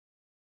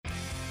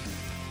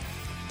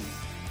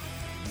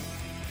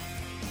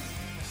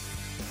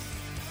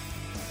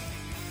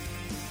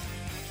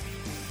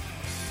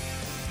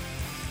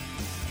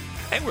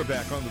And we're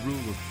back on the rule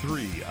of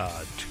three.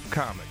 2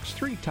 comics,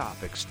 3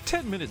 topics,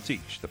 10 minutes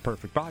each. The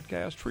perfect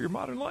podcast for your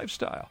modern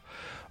lifestyle.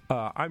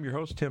 I'm your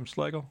host, Tim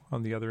Slagle.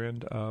 On the other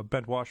end,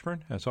 Ben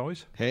Washburn, as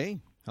always.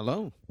 Hey,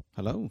 hello.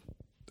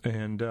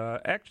 And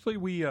actually,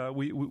 we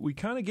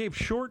kind of gave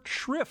short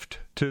shrift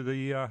to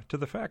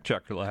the fact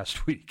checker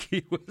last week.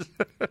 He was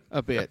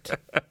a bit.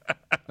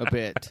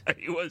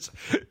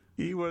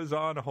 He was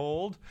on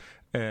hold,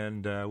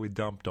 and we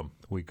dumped him.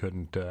 We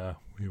couldn't.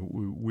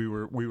 We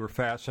were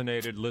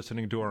fascinated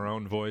listening to our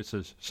own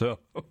voices. So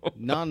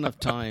not enough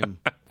time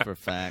for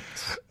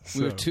facts.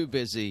 We were too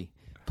busy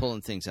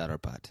pulling things out our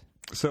butt.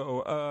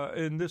 So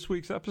in this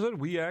week's episode,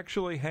 we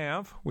actually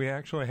have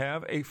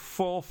a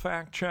full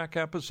fact check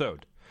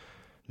episode.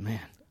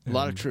 Man, a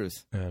lot of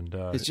truth. And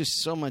it's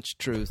just so much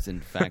truth in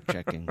fact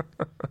checking.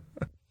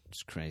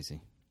 It's crazy.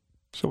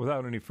 So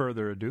without any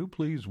further ado,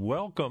 please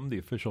welcome the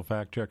official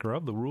fact checker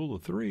of the Rule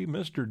of Three,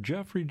 Mr.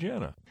 Jeffrey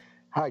Jenna.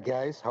 Hi,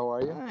 guys. How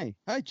are you?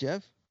 Hi,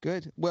 Jeff.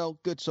 Good. Well,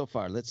 good so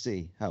far. Let's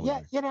see how.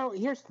 Yeah,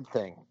 here's the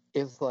thing: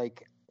 is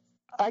like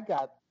I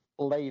got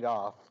laid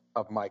off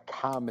of my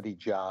comedy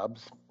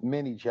jobs,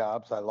 many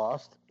jobs I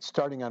lost.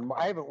 Starting on,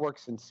 I haven't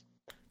worked since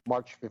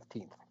March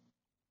 15th.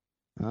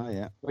 Oh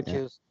yeah, which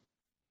is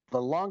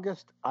the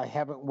longest I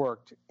haven't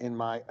worked in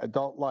my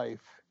adult life,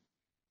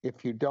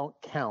 if you don't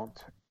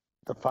count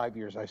the 5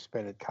 years I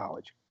spent at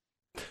college.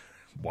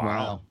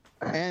 Wow.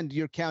 And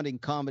you're counting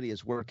comedy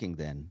as working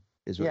then?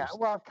 Is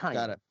what kind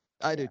of. Got it.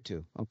 I do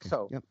too. Okay.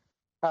 So, yep.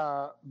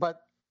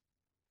 But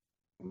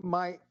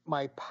my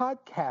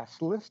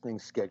podcast listening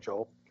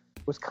schedule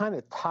was kind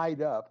of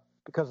tied up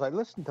because I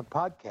listen to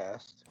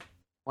podcasts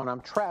when I'm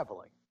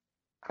traveling.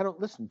 I don't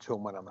listen to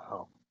them when I'm at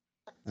home.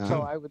 Uh-huh.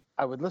 So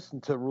I would listen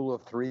to Rule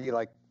of Three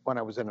like when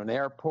I was in an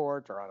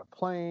airport or on a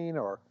plane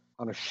or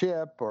on a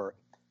ship or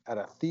at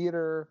a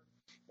theater,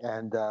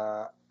 and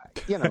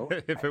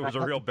if it was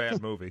a real bad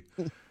movie.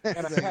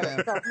 And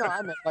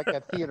I meant like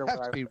a theater where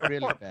That'd be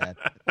really bad.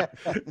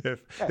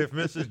 if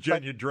Mrs.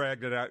 Jenna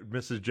dragged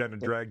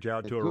you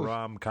out to a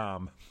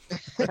rom-com.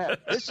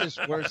 This is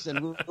worse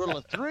than Rule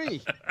of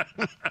Three.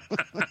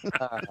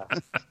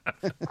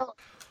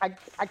 I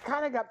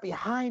kind of got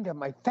behind on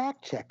my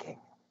fact checking.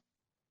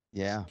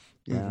 Yeah.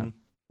 Mm-hmm.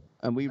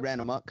 And we ran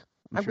amok.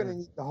 I'm going to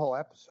need the whole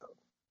episode.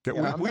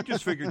 Yeah, we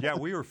just figured. Yeah,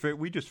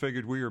 we just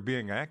figured we were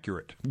being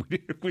accurate.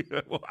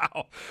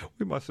 Wow,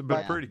 we must have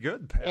been pretty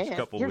good the past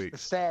couple here's weeks. The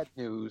sad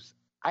news: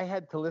 I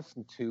had to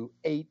listen to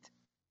 8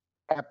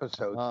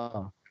 episodes.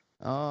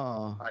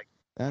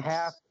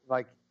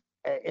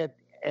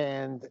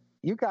 And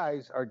you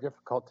guys are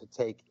difficult to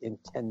take in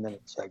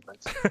 10-minute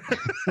segments.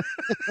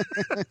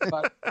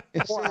 But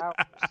 4 hours.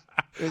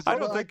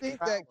 I think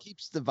that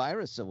keeps the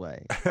virus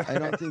away. I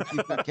don't think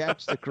you can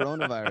catch the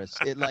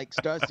coronavirus. It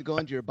starts to go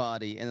into your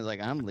body, and it's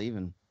like, I'm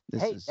leaving.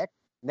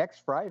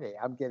 Next Friday,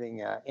 I'm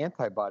getting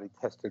antibody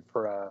tested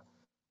for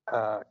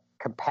a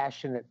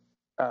compassionate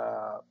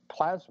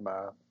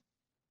plasma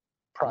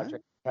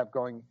project I have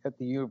going at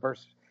the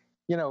university.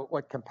 You know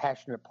what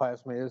compassionate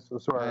plasma is?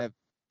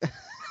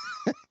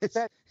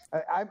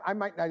 I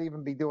might not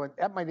even be doing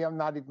that. Might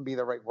not even be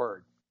the right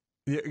word.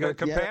 Yeah,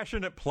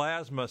 compassionate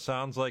plasma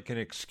sounds like an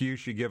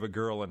excuse you give a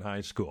girl in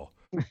high school.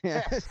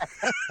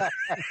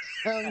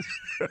 sounds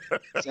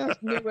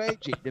new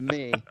agey to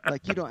me.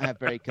 Like you don't have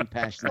very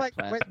compassionate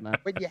plasma.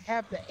 When you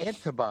have the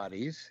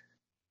antibodies,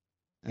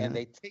 and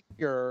they take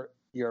your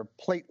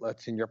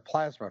platelets and your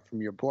plasma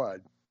from your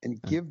blood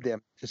and give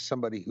them to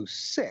somebody who's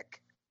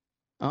sick.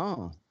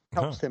 Oh,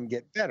 helps them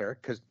get better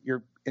because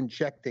you're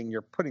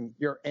putting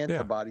your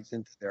antibodies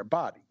into their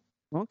body.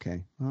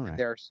 Okay, all right.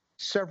 There's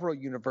several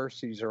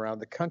universities around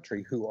the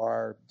country who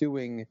are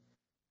doing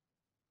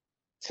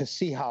to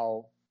see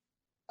how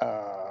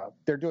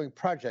they're doing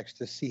projects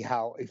to see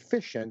how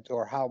efficient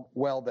or how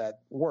well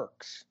that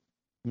works.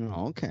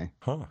 Oh, okay.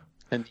 Huh.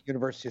 And the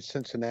University of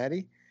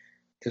Cincinnati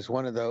is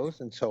one of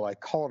those. And so I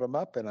called them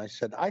up and I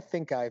said, I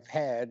think I've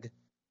had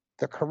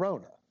the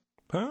corona.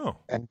 Oh.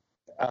 And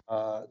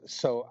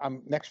so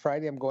next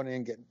Friday I'm going in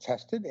and getting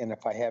tested. And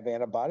if I have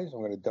antibodies, I'm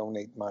going to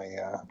donate my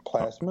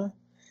plasma.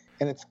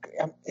 And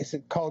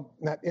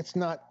it's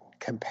not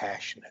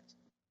compassionate.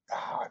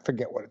 Oh, I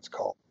forget what it's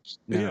called.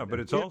 Yeah, but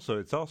it's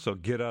also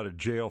get out of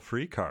jail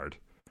free card.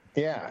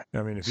 Yeah.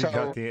 I mean, if you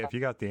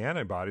got the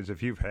antibodies,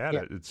 if you've had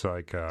it, it's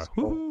like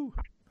whoo.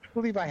 I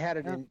believe I had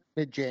it in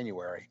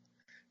mid-January,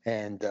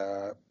 and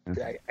I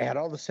had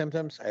all the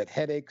symptoms. I had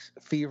headaches,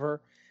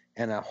 fever,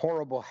 and a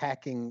horrible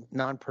hacking,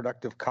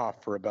 non-productive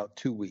cough for about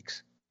 2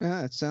 weeks.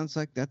 Yeah, it sounds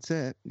like that's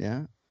it.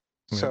 Yeah.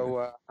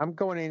 So I'm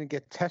going in and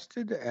get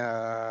tested.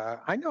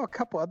 I know a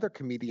couple other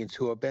comedians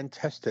who have been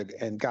tested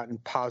and gotten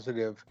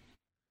positive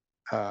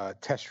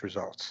test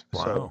results.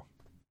 Wow.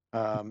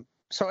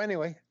 So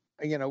anyway,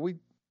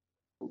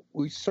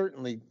 we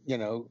certainly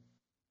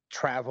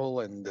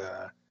travel and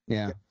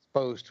get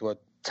exposed to a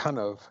ton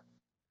of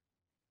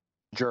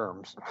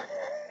germs.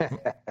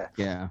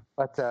 Yeah.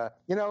 But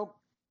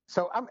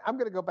so I'm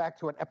going to go back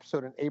to an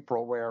episode in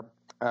April where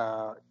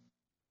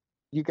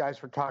you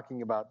guys were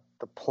talking about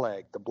the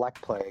plague, the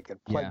Black Plague,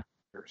 and plague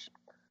eaters.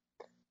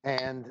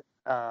 And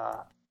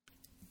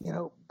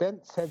Ben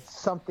said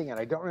something, and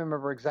I don't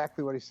remember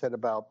exactly what he said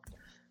about.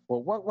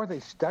 Well, what were they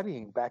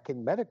studying back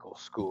in medical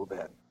school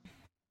then?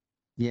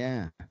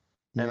 Yeah.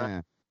 And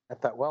I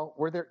thought, well,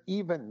 were there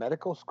even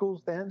medical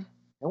schools then?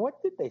 And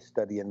what did they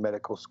study in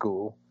medical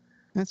school?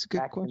 That's a good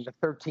back question. in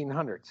the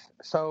 1300s.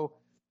 So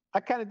I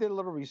kind of did a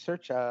little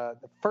research.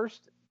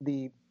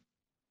 The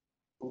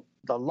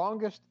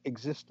longest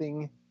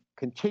existing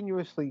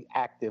continuously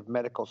active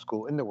medical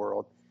school in the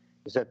world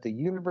is at the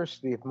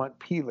University of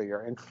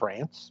Montpellier in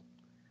France.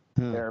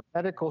 Their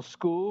medical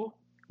school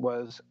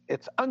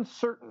it's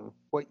uncertain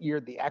what year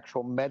the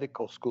actual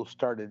medical school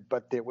started,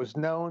 but it was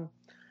known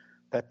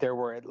that there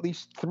were at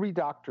least 3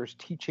 doctors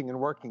teaching and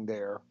working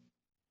there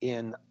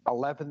in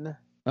 1137.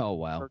 Oh,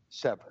 wow.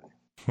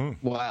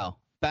 Wow.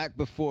 Back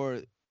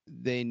before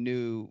they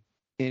knew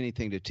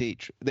anything to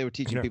teach. They were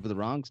teaching people the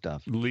wrong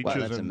stuff.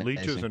 Leeches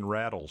and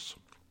rattles.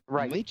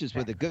 Right. Leeches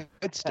were the good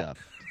stuff.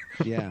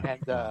 Yeah.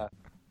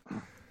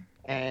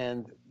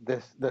 And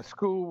the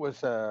school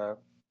was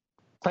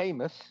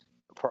famous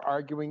for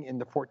arguing in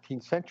the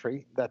 14th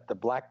century that the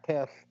Black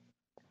Death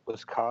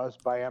was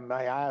caused by a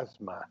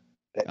miasma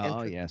that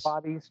entered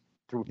bodies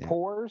through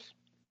pores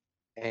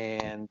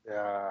and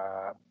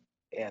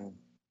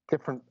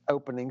different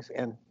openings,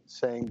 and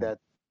saying that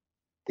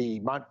the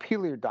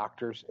Montpellier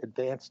doctors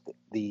advanced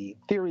the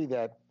theory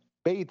that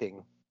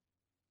bathing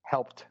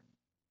helped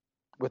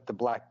with the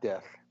Black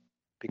Death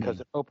because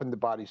it opened the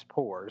body's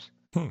pores.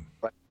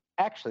 But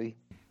actually,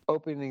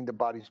 opening the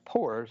body's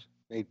pores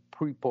made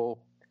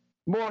people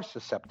more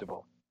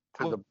susceptible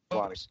to the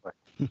body.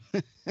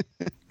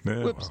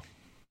 Whoops.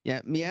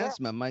 Yeah,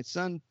 miasma. My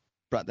son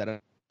brought that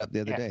up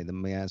the other day. The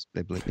miasma,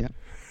 they believe. Yeah.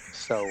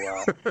 So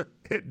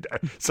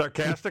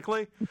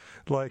sarcastically,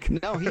 like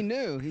no, he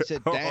knew. He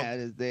said,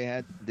 "Dad, they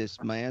had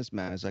this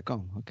miasma." I was like,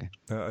 "Oh, okay."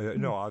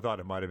 No, I thought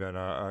it might have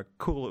been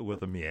cool it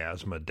with a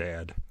miasma,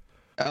 Dad.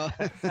 Oh.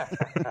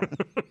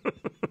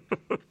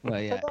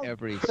 Well, yeah.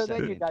 So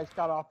then you guys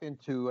got off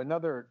into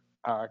another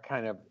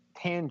kind of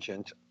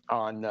tangent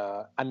on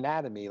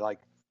anatomy. Like,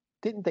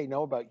 didn't they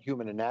know about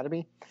human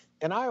anatomy?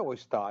 And I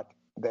always thought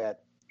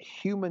that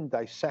human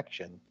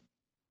dissection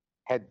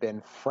had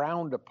been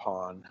frowned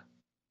upon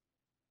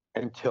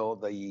until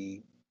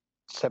the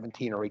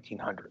 17 or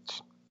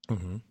 1800s.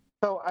 Mm-hmm.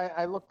 So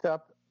I looked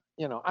up,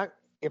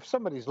 if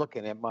somebody's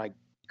looking at my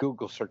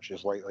Google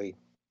searches lately,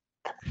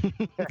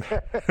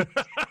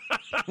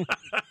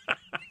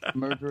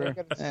 murderer,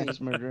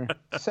 ex-murderer,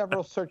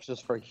 several searches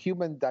for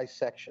human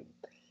dissection.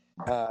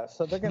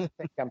 So they're going to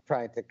think I'm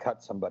trying to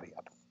cut somebody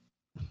up.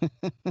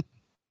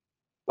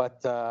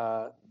 But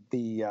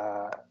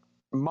the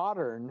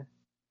modern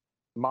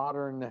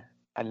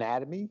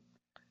anatomy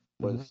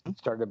was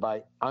started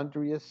by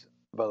Andreas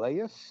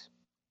Valleus.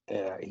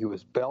 He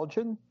was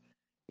Belgian.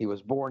 He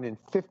was born in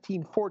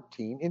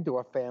 1514 into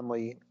a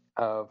family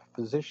of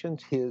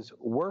physicians. His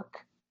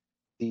work,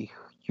 the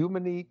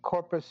Humani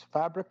Corpus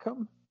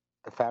Fabricum,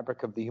 the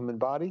fabric of the human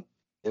body,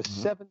 is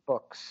 7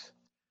 books,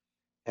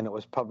 and it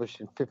was published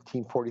in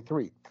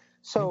 1543.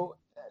 So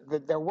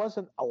there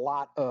wasn't a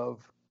lot of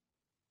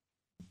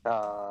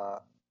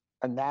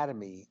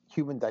anatomy,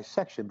 human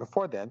dissection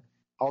before then,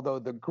 although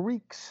the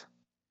Greeks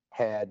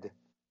had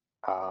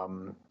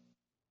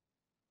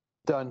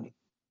done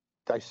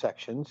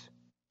dissections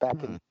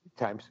back in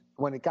times.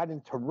 When it got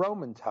into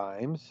Roman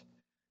times,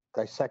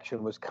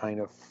 dissection was kind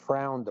of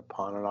frowned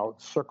upon, and I'll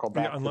circle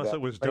back. Yeah, unless it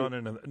was done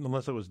in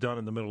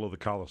the middle of the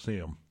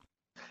Colosseum.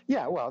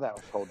 Yeah, well, that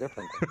was a whole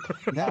different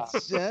thing.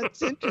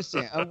 That's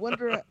interesting. I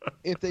wonder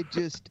if they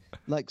just,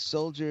 like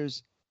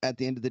soldiers, at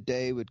the end of the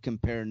day would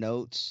compare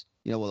notes.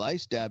 Well, I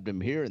stabbed him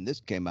here and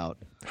this came out.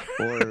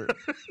 Or,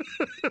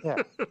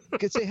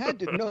 because they had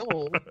to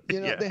know,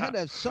 they had to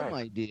have some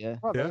idea.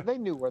 Well, they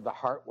knew where the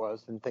heart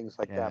was and things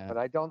like that, but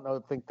I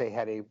don't think they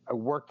had a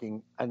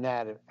working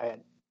anatomy,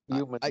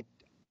 human.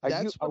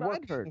 That's what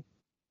I've heard.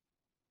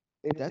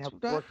 That's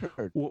what I've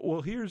heard.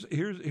 Well, here's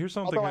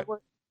something.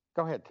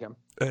 Go ahead, Tim.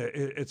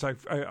 It's like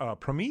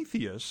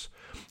Prometheus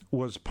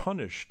was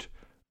punished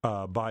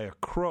by a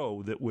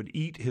crow that would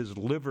eat his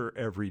liver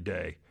every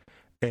day.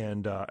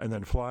 And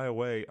then fly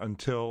away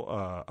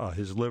until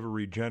his liver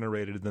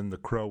regenerated, and then the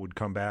crow would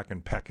come back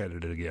and peck at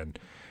it again,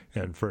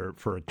 and for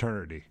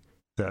eternity.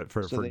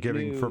 For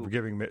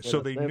forgiving.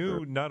 So they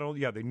knew not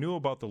only they knew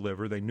about the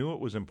liver, they knew it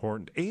was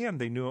important, and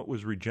they knew it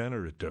was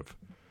regenerative.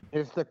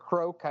 Is the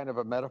crow kind of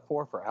a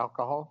metaphor for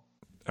alcohol?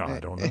 I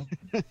don't know.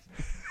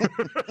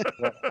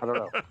 I don't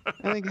know.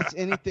 I think it's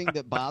anything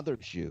that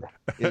bothers you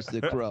is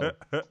the crow.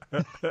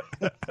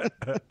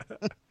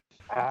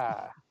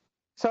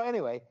 So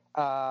anyway,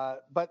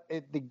 but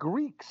the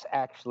Greeks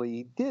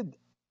actually did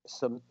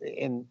some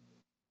in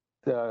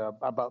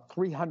about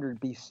 300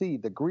 BC.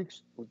 The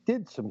Greeks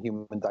did some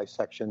human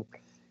dissection,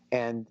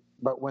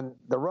 but when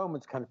the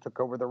Romans kind of took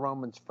over, the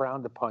Romans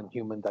frowned upon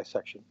human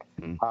dissection.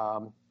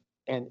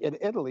 And in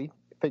Italy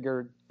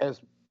figured,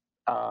 as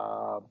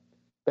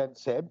Ben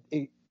said,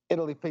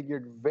 Italy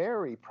figured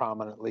very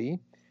prominently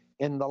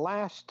in the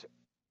last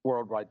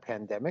worldwide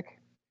pandemic.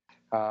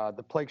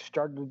 The plague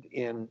started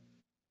in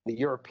the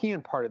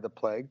European part of the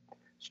plague,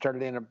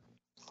 started in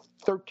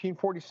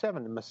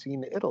 1347 in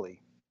Messina,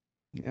 Italy.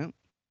 Yeah.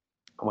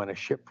 When a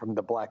ship from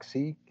the Black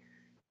Sea,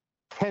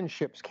 10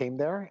 ships came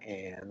there,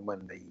 and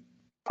when they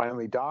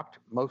finally docked,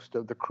 most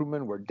of the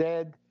crewmen were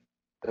dead.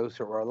 Those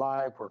who were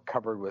alive were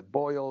covered with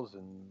boils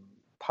and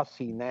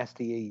pussy,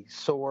 nasty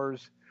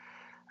sores.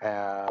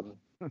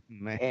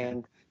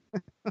 And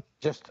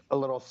just a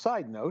little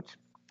side note,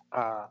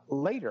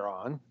 later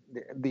on,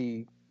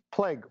 the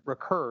plague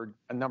recurred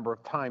a number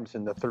of times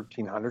in the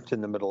 1300s,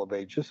 in the Middle of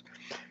Ages,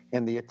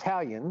 and the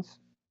Italians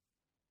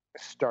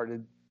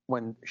started,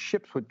 when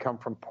ships would come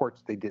from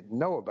ports they didn't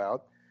know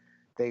about,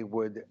 they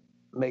would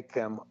make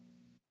them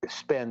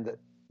spend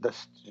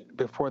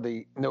before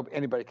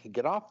anybody could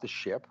get off the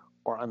ship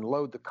or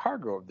unload the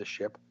cargo of the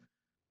ship,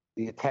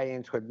 the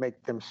Italians would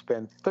make them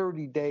spend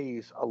 30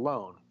 days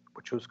alone,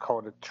 which was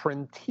called a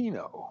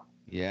Trentino.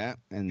 Yeah.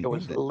 And it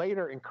was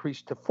later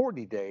increased to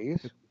 40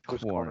 days, which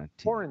was called a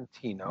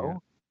Quarantino,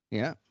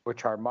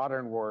 which our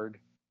modern word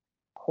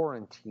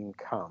quarantine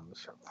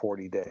comes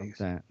 40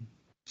 days.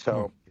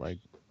 So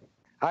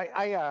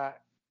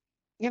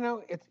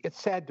it's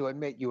sad to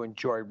admit you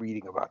enjoy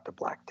reading about the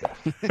Black Death.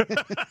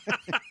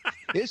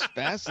 It's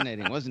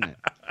fascinating, wasn't it?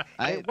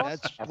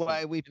 That's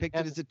why we picked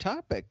it as a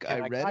topic. I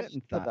read it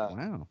and thought,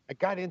 wow. I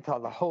got into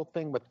the whole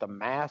thing with the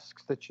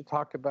masks that you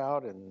talked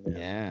about,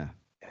 and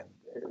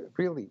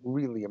really,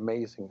 really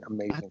amazing.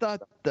 I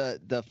thought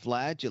the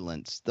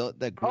flagellants,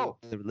 the group,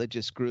 the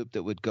religious group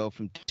that would go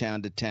from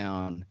town to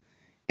town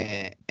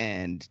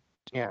and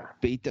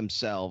beat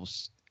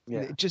themselves.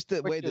 Yeah. Just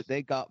the way that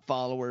they got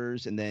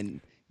followers and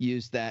then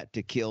used that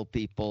to kill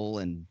people,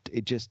 and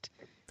it just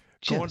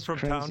going from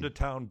crazy. Town to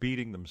town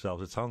beating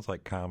themselves. It sounds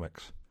like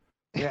comics.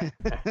 Yeah.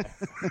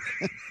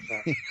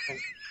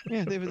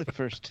 Yeah, they were the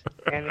first.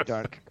 And it's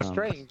dark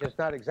strange. It's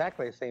not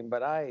exactly the same,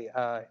 but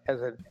I,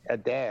 as a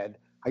dad,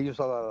 I use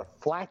a lot of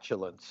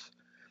flatulence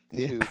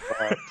to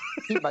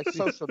keep my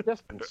social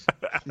distance.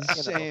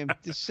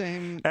 The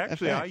same.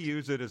 Actually, effect. I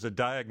use it as a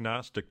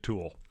diagnostic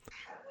tool.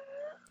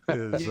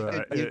 I'll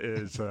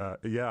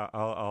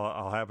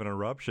have an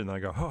eruption. And I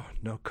go, oh,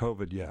 no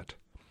COVID yet.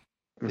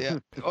 Yeah.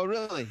 Oh,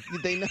 really?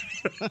 They know.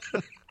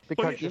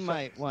 Because you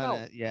might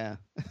want to. Yeah.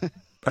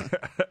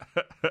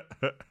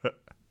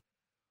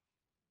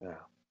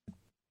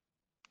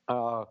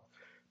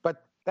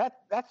 But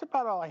that's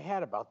about all I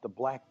had about the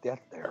Black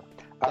Death there.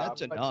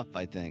 That's enough,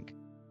 I think.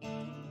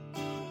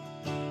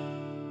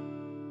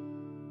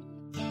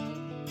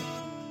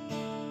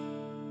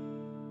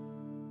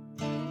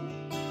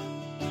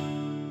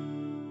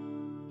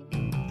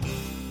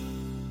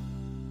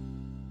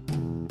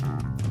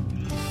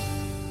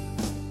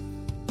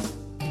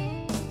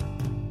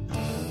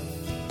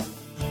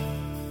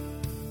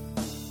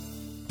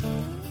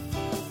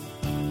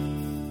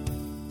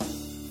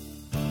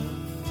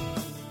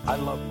 I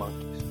love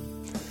monkeys.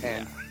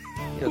 And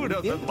who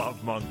doesn't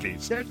love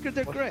monkeys? They're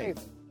great.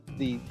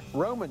 The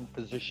Roman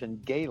physician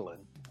Galen,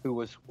 who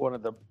was one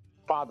of the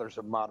fathers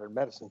of modern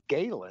medicine,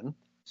 Galen,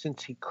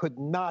 since he could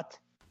not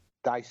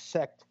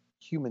dissect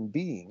human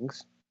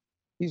beings,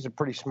 he's a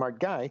pretty smart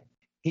guy.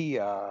 He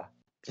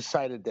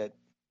decided that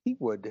he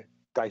would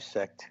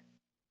dissect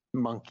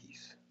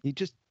monkeys.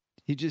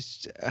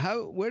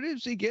 Where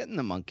is he getting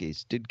the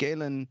monkeys? Did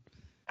Galen?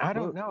 I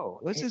don't know.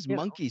 What's his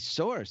monkey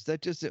source?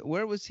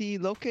 Where was he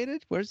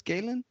located? Where's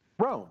Galen?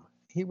 Rome.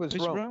 He was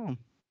Rome.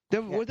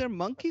 Were there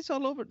monkeys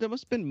all over? There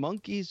must have been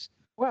monkeys.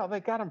 Well, they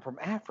got them from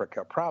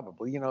Africa,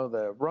 probably.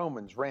 The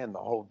Romans ran the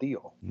whole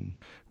deal.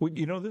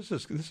 Well, this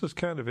is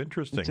kind of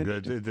interesting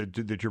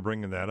that you're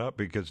bringing that up,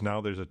 because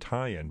now there's a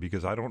tie-in.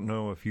 Because I don't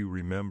know if you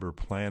remember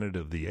Planet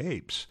of the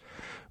Apes,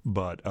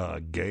 but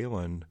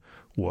Galen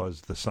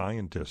was the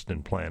scientist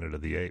in Planet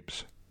of the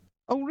Apes.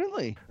 Oh,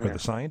 really? Or the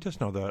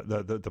scientist? No,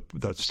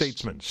 the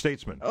statesman.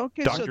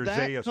 Okay, Dr. so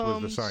Zaius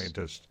was the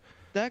scientist.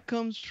 That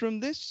comes from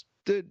this.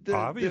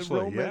 Obviously,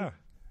 the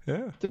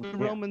Roman, The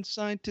Roman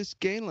scientist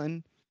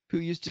Galen, who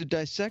used to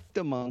dissect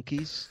the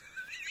monkeys.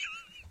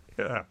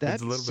 Yeah, that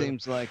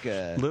seems like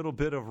a little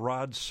bit of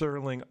Rod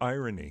Serling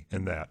irony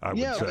in that. I would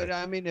say. Yeah, but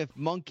I mean, if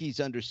monkeys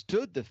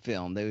understood the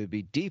film, they would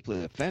be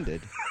deeply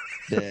offended.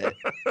 How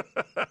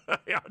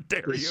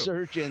dare you? The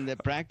surgeon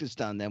that practiced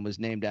on them was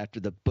named after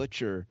the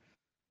butcher.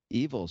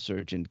 Evil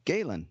surgeon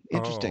Galen.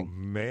 Interesting. Oh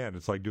man,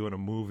 it's like doing a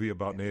movie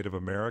about Native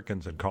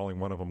Americans and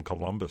calling one of them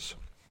Columbus.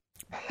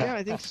 Yeah,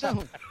 I think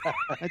so.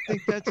 I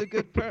think that's a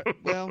good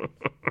well,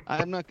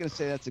 I'm not going to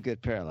say that's a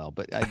good parallel,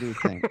 but I do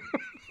think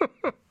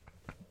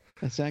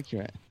that's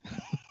accurate.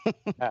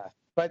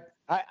 But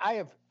I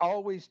have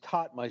always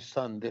taught my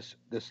son this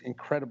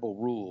incredible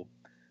rule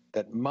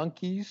that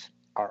monkeys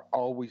are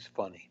always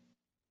funny.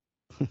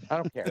 I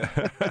don't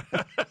care.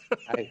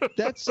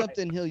 That's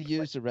something he'll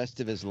use the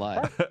rest of his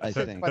life, I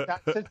think.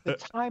 But since the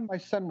time my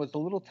son was a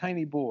little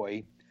tiny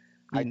boy,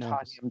 I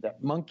taught him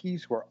that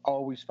monkeys were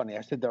always funny.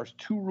 I said, there's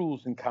two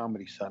rules in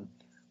comedy, son.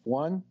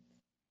 One,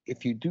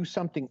 if you do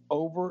something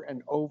over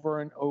and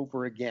over and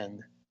over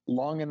again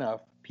long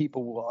enough,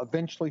 people will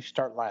eventually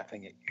start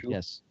laughing at you.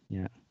 Yes.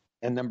 Yeah.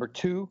 And number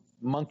two,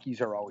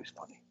 monkeys are always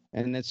funny.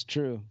 And that's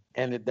true.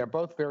 And they're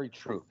both very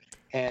true.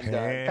 And in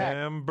fact,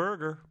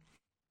 hamburger.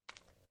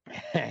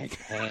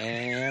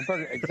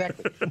 Hamburger,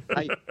 exactly.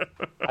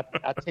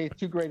 I'll tell you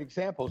two great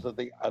examples of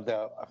the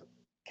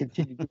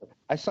continued.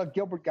 I saw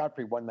Gilbert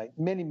Gottfried one night,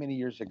 many, many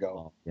years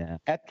ago,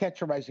 at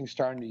Catch a Rising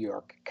Star in New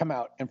York, come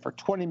out, and for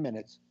 20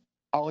 minutes,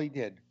 all he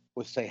did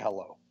was say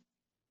hello.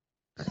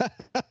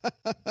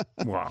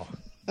 Wow.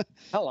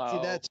 Hello. See,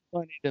 that's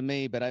funny to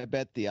me, but I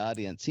bet the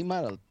audience, he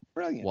might have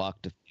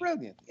walked.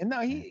 Brilliant. And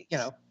now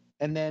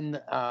and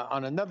then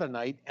on another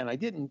night, and I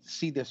didn't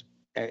see this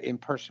in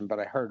person, but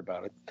I heard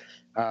about it.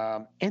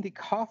 Andy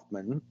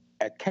Kaufman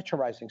at Catch a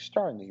Rising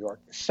Star in New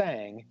York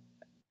sang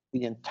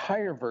the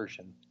entire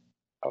version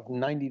of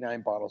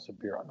 99 Bottles of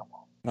Beer on the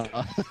Wall.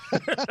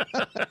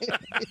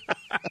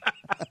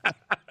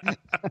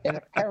 And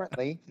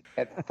apparently,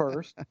 at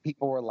first,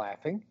 people were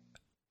laughing.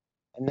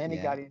 And then he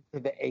got into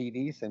the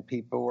 80s, and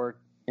people were,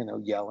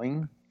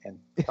 yelling and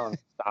telling him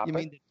to stop You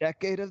mean the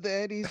decade of the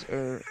 80s?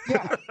 Or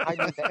Yeah, I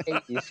mean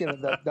the 80s,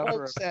 the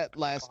number of that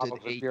lasted bottles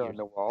of 8 beer years. on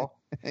the wall.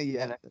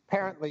 Yeah. And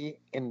apparently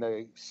in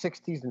the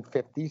 60s and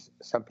 50s,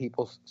 some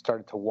people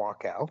started to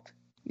walk out.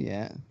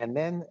 Yeah. And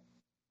then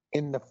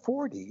in the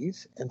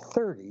 40s and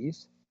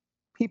 30s,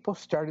 people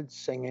started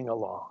singing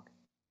along.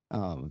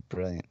 Oh,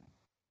 brilliant.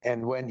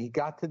 And when he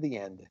got to the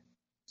end,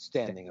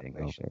 standing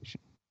ovation.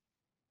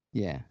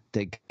 Yeah,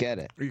 they get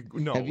it.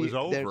 No, it was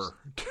over.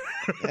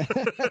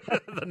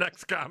 The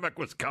next comic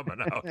was coming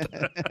out.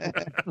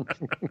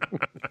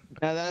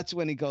 Now that's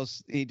when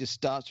he just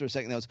stops for a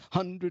second. There was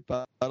 100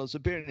 bottles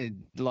of beer, and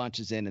he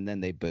launches in, and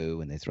then they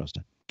boo and they throw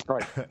stuff.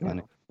 Right.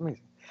 Amazing.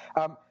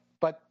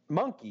 But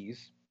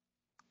monkeys,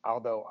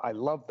 although I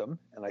love them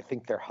and I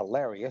think they're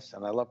hilarious,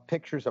 and I love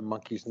pictures of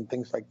monkeys and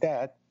things like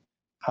that,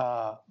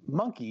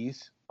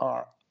 monkeys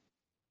are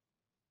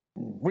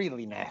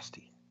really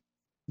nasty.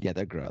 Yeah,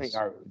 they're gross.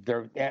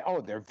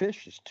 They're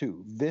vicious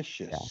too.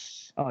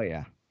 Vicious. Yeah. Oh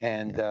yeah.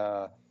 And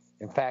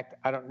in fact,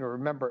 I don't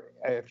remember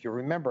if you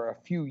remember a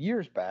few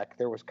years back,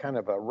 there was kind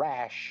of a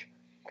rash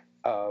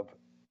of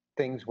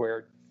things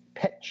where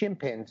pet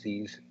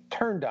chimpanzees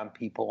turned on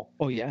people.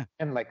 Oh yeah.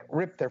 And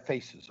ripped their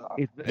faces off.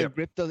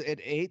 It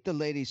ate the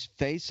lady's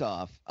face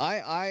off.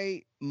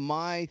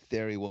 My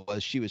theory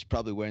was she was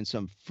probably wearing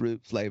some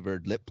fruit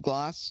flavored lip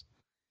gloss.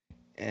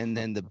 And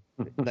then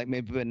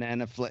maybe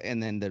banana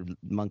and then the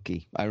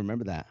monkey. I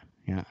remember that.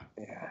 Yeah.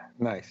 Yeah.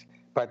 Nice.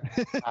 But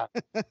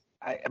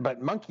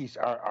but monkeys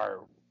are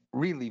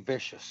really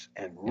vicious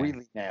and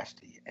really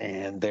nasty,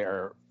 and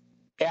they're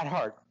at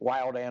heart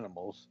wild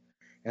animals.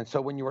 And so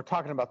when you were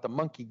talking about the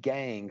monkey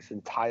gangs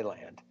in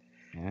Thailand,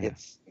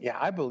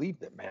 I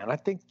believed it, man. I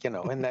think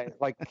and that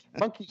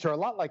monkeys are a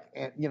lot like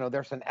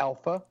there's an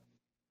alpha,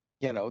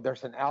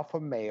 there's an alpha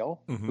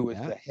male who is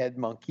the head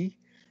monkey,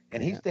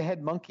 and he's the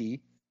head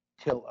monkey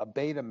till a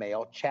beta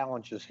male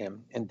challenges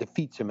him and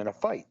defeats him in a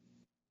fight.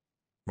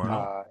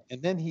 Wow. And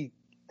then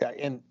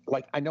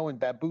I know in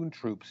baboon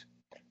troops,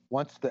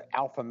 once the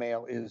alpha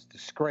male is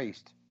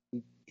disgraced,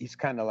 he's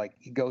kind of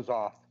he goes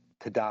off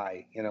to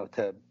die,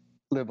 to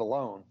live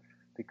alone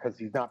because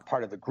he's not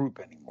part of the group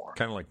anymore.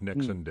 Kind of like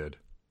Nixon did.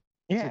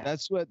 Yeah. So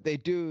that's what they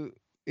do.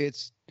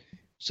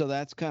 So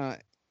that's kind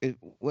of,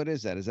 what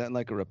is that? Is that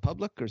like a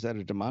republic or is that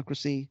a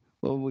democracy?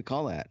 What would we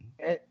call that?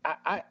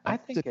 I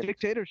think it's a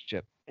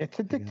dictatorship. It's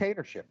a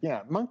dictatorship.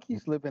 Yeah.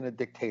 Monkeys live in a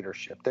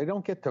dictatorship. They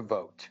don't get to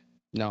vote.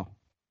 No.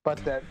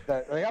 But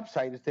the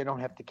upside is they don't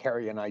have to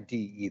carry an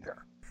ID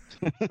either.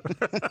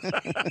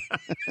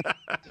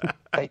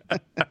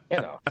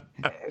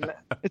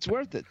 It's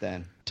worth it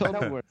then.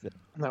 Totally worth it.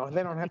 No,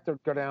 they don't have to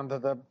go down to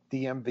the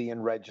DMV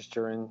and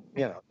register and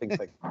things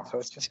like that. So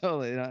it's just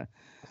totally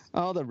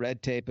all the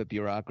red tape of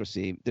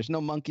bureaucracy. There's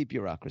no monkey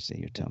bureaucracy.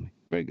 You're telling me.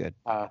 Very good.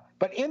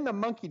 But in the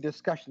monkey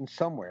discussion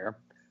somewhere,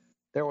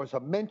 there was a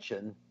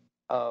mention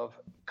of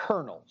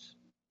colonels,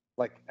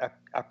 like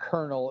a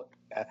colonel.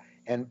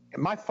 And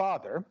my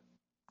father,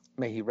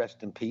 may he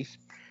rest in peace,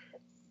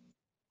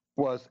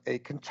 was a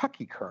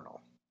Kentucky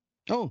colonel.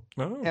 Oh.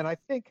 And I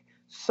think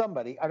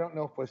somebody, I don't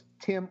know if it was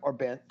Tim or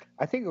Ben,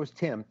 I think it was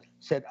Tim,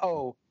 said,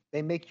 "Oh,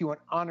 they make you an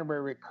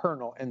honorary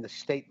colonel in the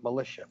state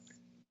militia."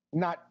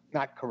 Not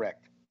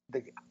correct.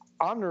 The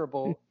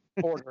Honorable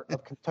Order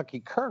of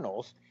Kentucky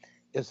Colonels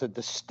is a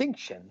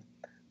distinction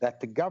that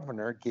the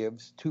governor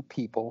gives to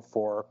people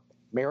for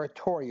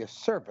meritorious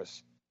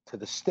service to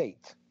the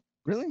state.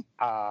 Really?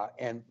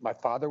 And my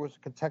father was a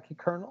Kentucky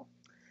colonel.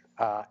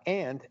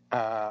 And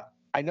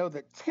I know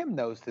that Tim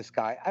knows this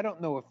guy. I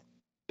don't know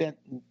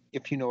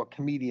if you know a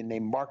comedian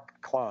named Mark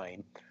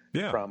Klein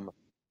from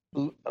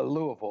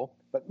Louisville,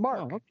 but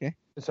Mark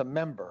is a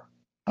member.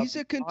 He's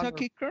a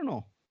Kentucky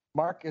colonel.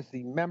 Mark is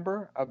the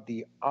member of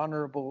the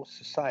Honorable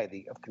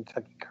Society of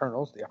Kentucky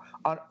Colonels,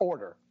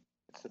 order.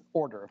 It's an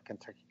order of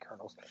Kentucky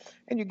Colonels.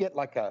 And you get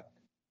my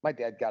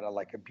dad got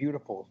a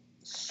beautiful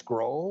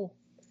scroll,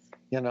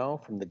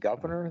 from the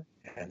governor,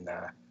 and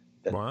that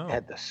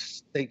had the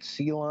state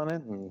seal on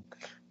it, and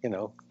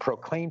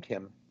proclaimed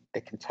him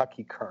a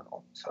Kentucky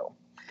colonel. So,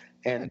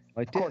 and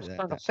of course,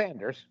 Colonel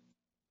Sanders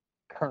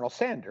Colonel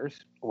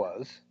Sanders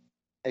was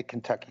a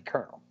Kentucky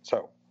colonel.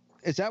 So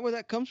Is that where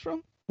that comes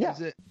from? yeah,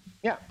 Is it?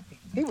 yeah,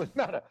 he was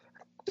not a.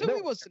 So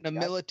he wasn't a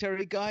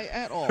military guy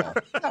at all.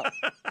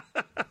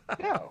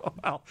 No.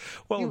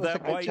 Well,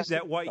 was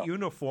that white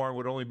uniform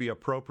would only be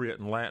appropriate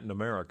in Latin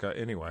America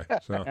anyway.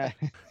 So and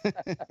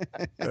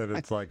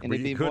it's like And he'd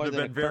he be could more have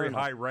than been a very colonel.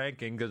 high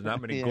ranking because not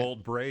many Yeah.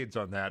 gold braids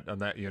on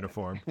that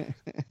uniform.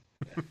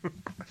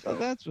 So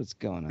that's what's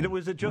going on. And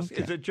is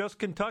it just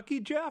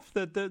Kentucky, Jeff?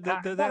 That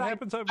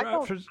happens? I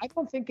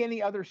don't think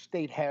any other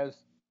state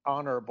has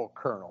honorable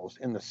colonels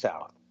in the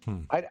South.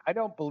 I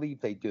don't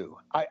believe they do.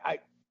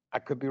 I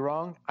could be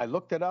wrong. I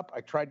looked it up.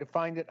 I tried to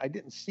find it. I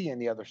didn't see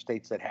any other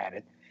states that had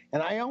it.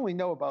 And I only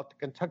know about the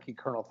Kentucky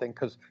colonel thing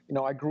because,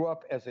 I grew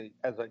up as a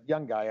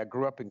young guy. I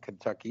grew up in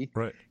Kentucky.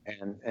 Right.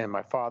 And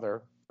my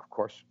father, of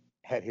course,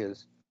 had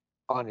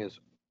on his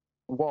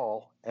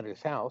wall at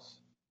his house,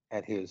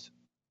 had his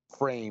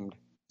framed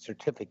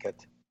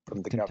certificate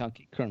from the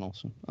Kentucky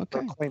colonels. Okay.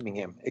 proclaiming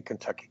him a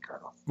Kentucky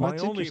colonel.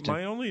 That's interesting.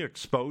 My only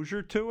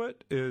exposure to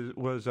it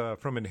was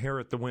from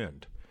Inherit the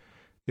Wind.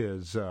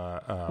 Is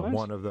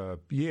one of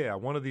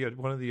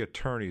the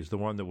attorneys, the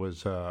one that was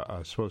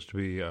supposed to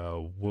be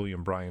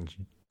William Bryan's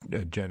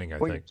Jennings, I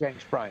think.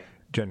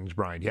 Jennings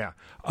Bryan, yeah,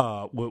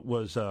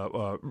 was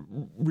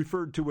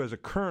referred to as a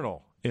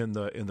colonel in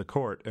the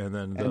court, and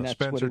then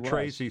Spencer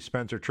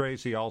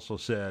Tracy also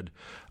said,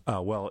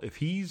 well, if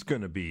he's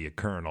going to be a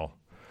colonel,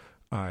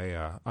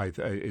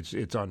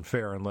 it's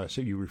unfair unless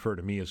you refer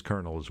to me as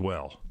colonel as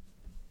well.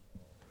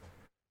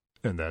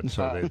 And that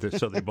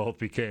so they both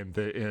became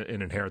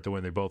in Inherit the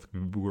Wind. They both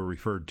were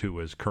referred to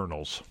as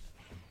colonels.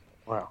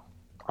 Wow,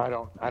 I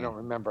don't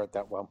remember it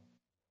that well.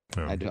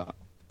 I don't.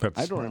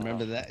 I don't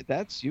remember that.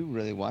 That's you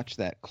really watch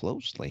that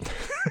closely.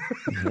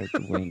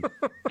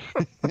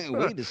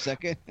 Wait a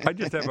second. I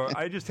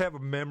just have a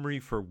memory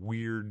for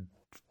weird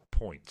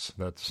points.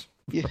 That's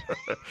yeah.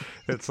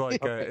 It's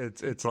like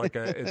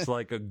it's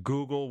like a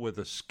Google with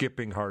a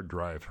skipping hard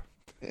drive.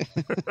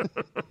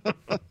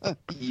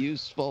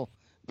 Useful.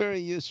 Very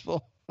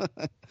useful.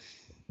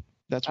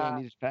 That's why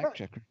I need a fact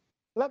checker.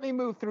 Let me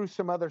move through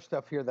some other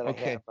stuff here that I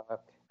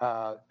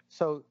have.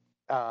 So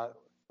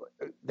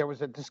there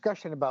was a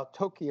discussion about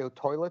Tokyo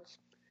toilets.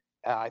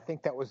 I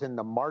think that was in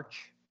the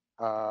March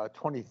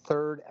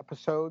 23rd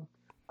episode.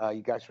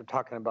 You guys were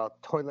talking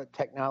about toilet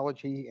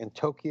technology in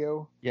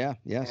Tokyo. Yeah,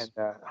 yes.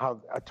 And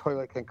how a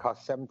toilet can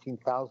cost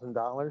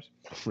 $17,000.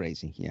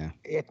 Crazy, yeah.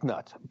 It's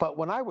nuts. But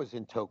when I was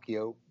in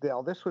Tokyo,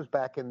 this was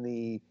back in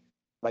the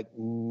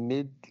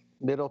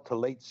middle to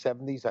late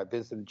 70s. I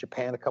visited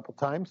Japan a couple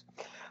times.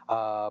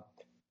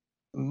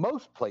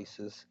 Most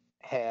places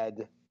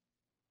had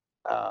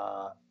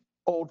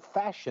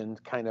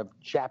old-fashioned kind of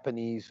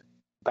Japanese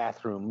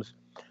bathrooms,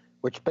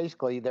 which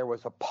basically there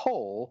was a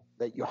pole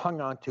that you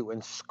hung onto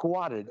and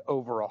squatted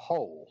over a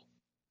hole.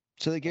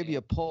 So they gave you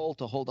a pole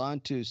to hold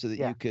on to so that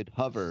you could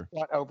hover.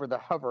 Squat over the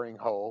hovering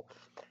hole.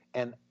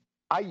 And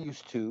I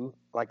used to,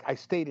 I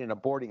stayed in a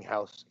boarding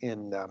house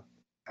in an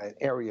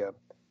area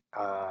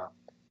of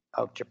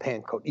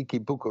Japan called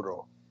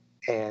Ikebukuro.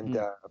 And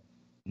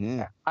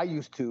I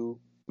used to,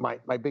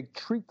 my big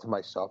treat to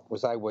myself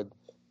was I would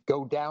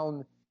go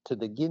down to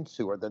the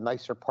Ginsu, or the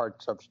nicer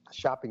parts of the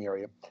shopping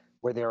area,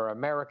 where there are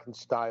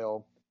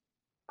American-style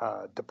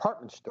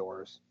department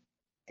stores,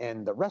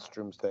 and the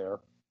restrooms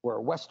there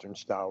were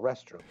Western-style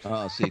restrooms.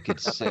 Oh, so you could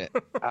sit.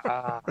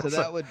 So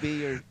that would be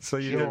your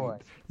joy.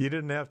 You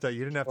didn't have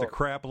to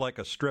crap like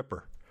a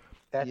stripper.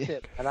 That's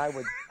it. And I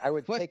would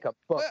take a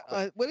book.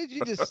 What did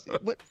you just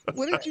what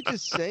did you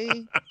just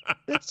say?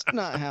 That's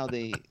not how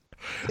they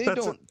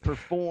don't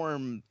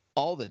perform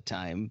all the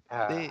time.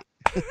 I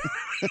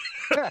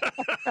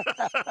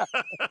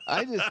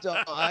don't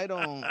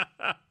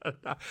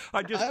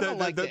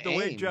like the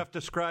way Jeff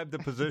described the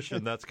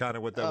position. That's kind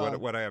of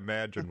what I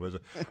imagined was,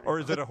 or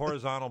is it a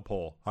horizontal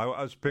pole? I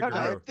was picking.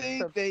 I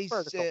think they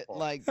sit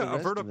like a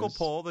vertical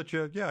pole that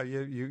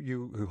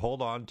you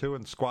hold on to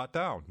and squat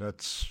down.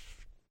 That's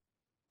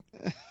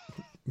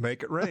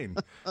make it rain.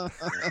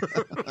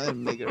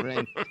 Make it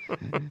rain.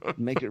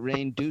 Make it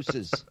rain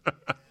deuces.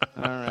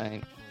 All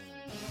right.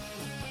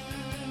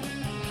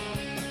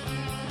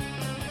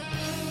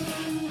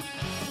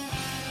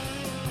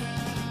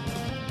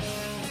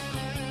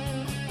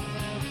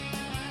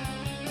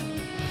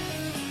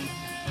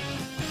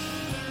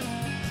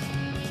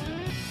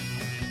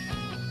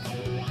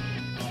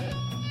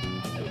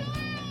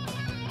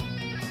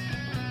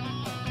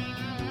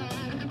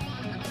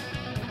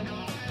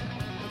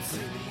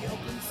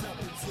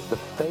 The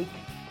fake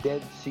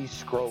Dead Sea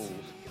Scrolls.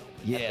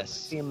 Yes. At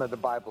the Museum of the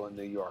Bible in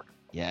New York.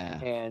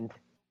 Yeah. And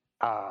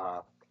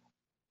I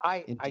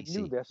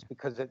knew this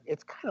because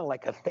it's kind of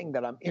like a thing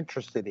that I'm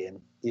interested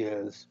in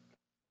is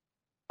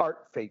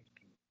art fake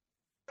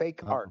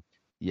art.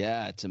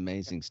 Yeah, it's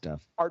amazing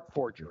stuff. Art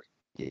forgery.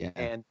 Yeah.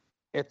 And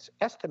it's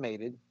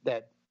estimated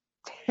that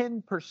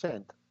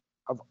 10%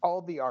 of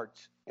all the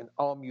arts in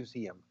all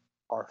museums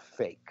are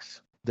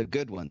fakes. The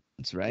good ones,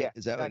 right? Yeah.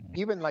 Is that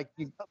even the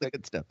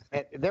good stuff?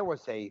 There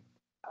was a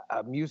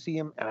a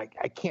museum, and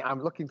I can't.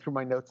 I'm looking through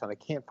my notes, and I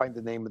can't find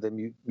the name of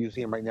the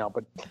museum right now.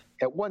 But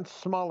at one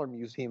smaller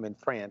museum in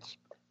France,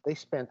 they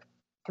spent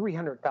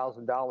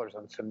 $300,000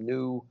 on some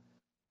new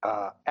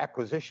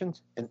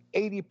acquisitions, and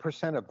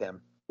 80% of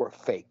them were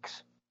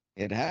fakes.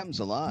 It happens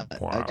a lot.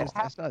 Wow.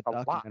 I saw a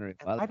documentary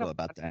a while ago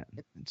about that.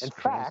 It's in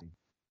crazy. fact,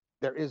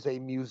 there is a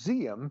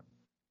museum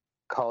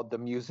called the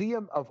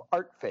Museum of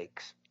Art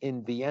Fakes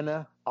in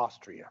Vienna,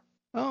 Austria,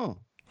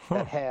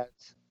 that has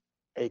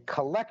a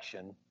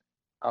collection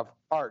of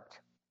art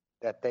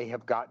that they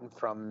have gotten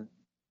from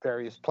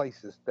various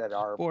places that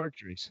are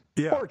forgeries.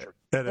 Yeah, forgeries.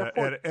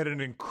 at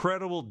an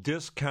incredible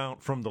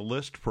discount from the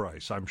list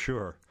price, I'm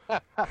sure.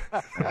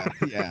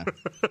 Yeah,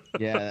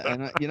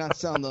 and you're not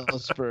selling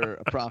those for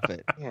a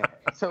profit. Yeah.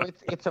 So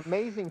it's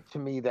amazing to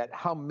me that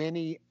how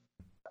many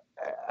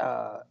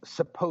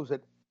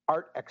supposed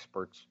art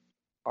experts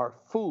are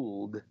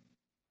fooled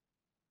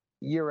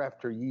year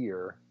after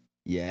year.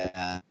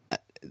 Yeah.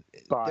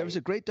 There was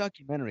a great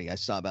documentary I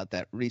saw about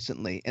that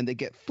recently, and they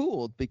get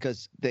fooled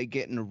because they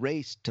get in a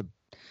race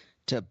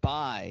to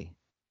buy,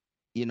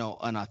 an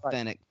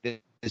authentic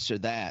this or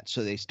that.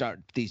 So they start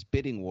these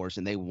bidding wars,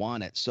 and they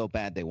want it so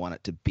bad they want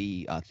it to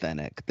be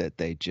authentic that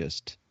they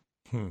just.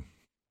 And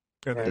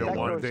they don't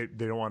want they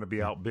don't want to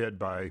be outbid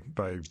by.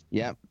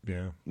 Yeah.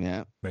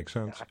 Makes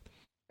sense.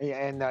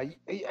 Yeah,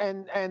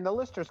 and the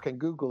listeners can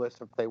Google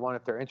this if they want,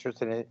 if they're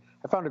interested in it.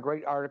 I found a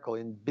great article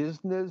in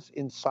Business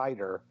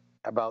Insider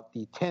about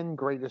the 10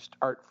 greatest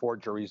art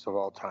forgeries of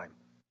all time.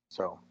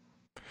 So,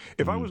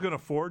 if I was going to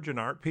forge an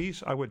art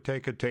piece, I would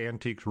take it to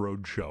Antiques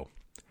Roadshow,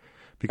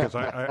 because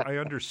I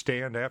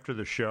understand after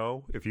the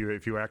show, if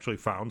you actually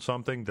found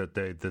something that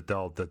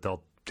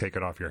they'll take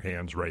it off your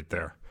hands right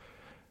there.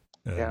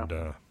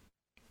 And,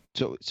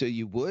 So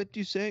you would,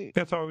 you say?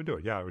 That's how I would do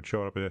it. Yeah, I would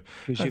show up. I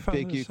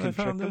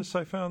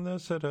found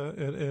this at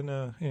in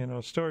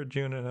a storage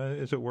unit.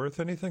 Is it worth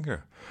anything?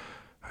 Or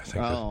I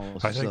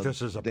think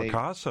this is a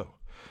Picasso.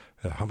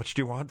 How much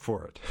do you want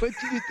for it? But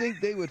do you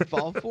think they would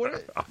fall for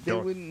it? They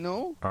wouldn't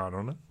know? I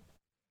don't know.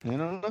 I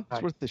don't know.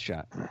 It's worth the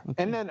shot.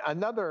 And then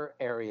another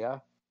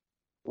area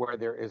where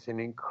there is an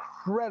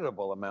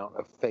incredible amount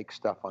of fake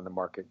stuff on the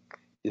market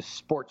is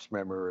sports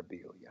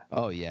memorabilia.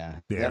 Oh, yeah.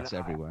 That's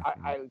everywhere.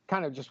 I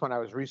kind of just, when I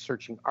was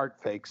researching art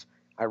fakes,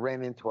 I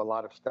ran into a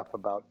lot of stuff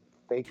about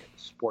fake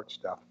sports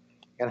stuff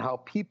and how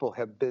people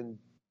have been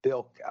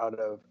bilked out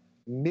of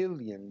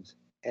millions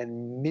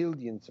and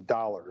millions of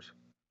dollars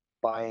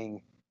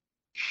buying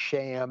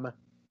sham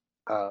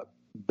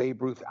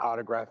Babe Ruth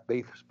autographed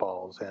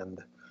baseballs and,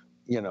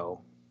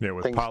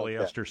 with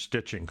polyester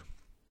stitching.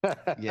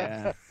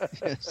 Yeah.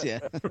 Yeah.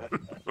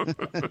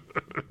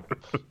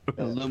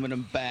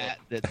 Aluminum bat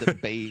that the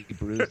Babe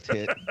Ruth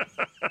hit.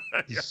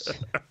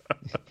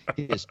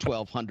 His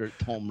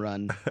 1200th home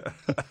run.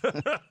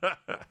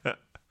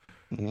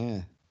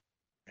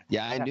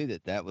 Yeah, I knew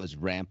that was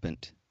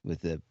rampant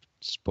with the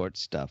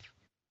sports stuff.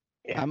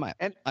 Yeah. I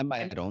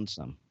might own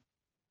some.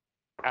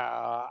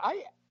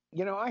 I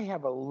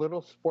have a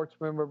little sports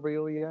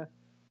memorabilia.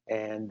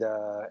 And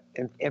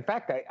in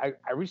fact, I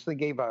recently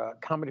gave a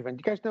comedy event.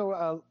 Do you guys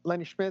know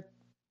Lenny Schmidt?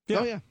 Yeah.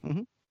 Oh, yeah.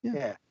 Mm-hmm.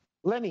 Yeah.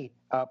 Lenny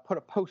put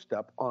a post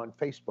up on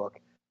Facebook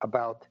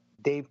about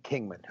Dave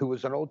Kingman, who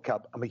was an old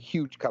Cub. I'm a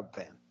huge Cub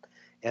fan.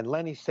 And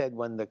Lenny said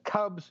when the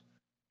Cubs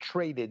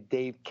traded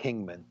Dave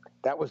Kingman,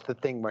 that was the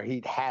thing where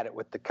he'd had it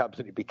with the Cubs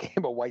and he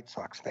became a White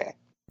Sox fan.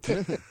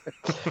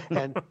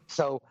 And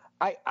so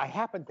I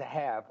happened to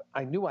have,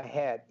 I knew I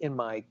had in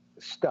my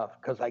stuff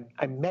because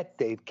I met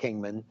Dave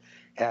Kingman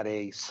at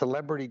a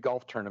celebrity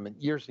golf tournament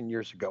years and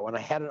years ago, and I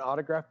had an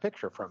autographed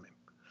picture from him.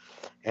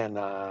 And,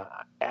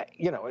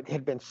 it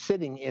had been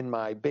sitting in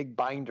my big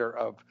binder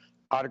of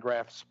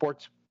autographed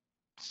sports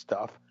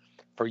stuff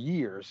for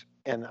years,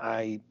 and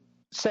I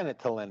sent it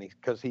to Lenny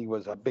because he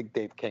was a big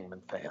Dave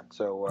Kingman fan.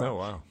 So, oh,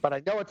 wow. But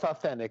I know it's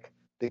authentic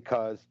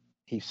because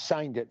he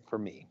signed it for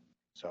me.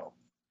 So,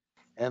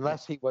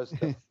 unless he was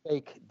the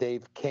fake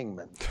Dave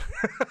Kingman.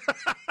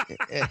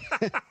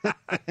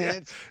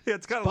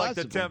 It's kind of like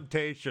the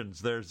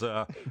Temptations. There's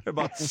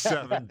about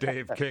 7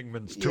 Dave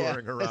Kingmans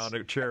touring around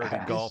at charity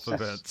golf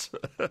events.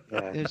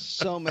 There's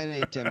so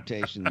many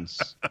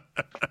Temptations.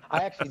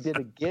 I actually did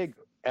a gig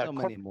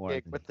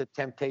with the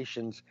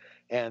Temptations,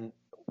 and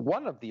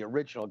one of the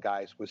original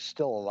guys was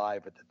still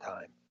alive at the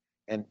time,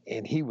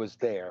 and he was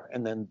there.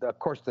 And then, of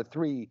course, the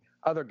 3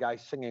 other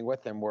guys singing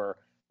with him were,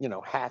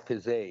 half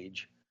his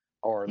age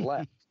or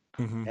less,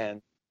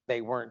 and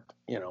they weren't,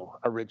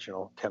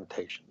 original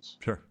Temptations.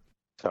 Sure.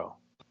 So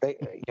they,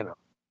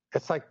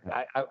 it's like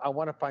I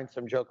want to find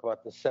some joke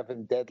about the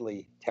 7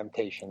 deadly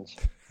temptations.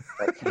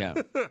 Yeah.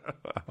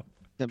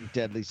 The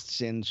deadly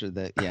sins or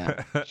the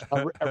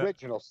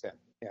original sin.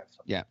 Yes.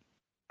 Yeah.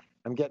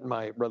 I'm getting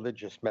my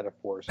religious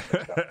metaphors.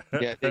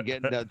 Yeah, they're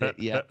getting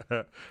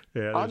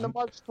On the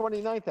March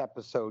 29th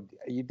episode,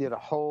 you did a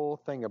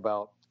whole thing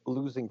about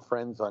losing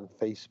friends on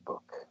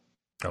Facebook.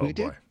 Oh,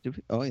 boy.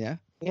 Did? Oh, yeah.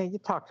 Yeah, you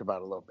talked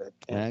about it a little bit.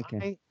 And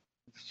I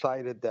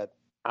decided that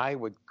I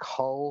would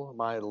cull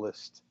my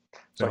list.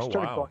 So I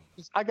started going.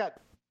 I got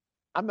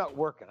I'm not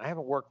working. I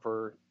haven't worked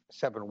for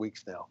 7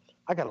 weeks now.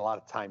 I got a lot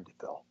of time to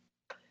fill.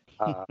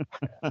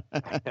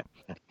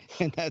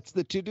 And that's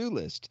the to-do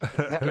list.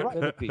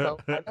 Right. So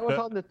I was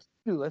on the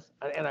to-do list,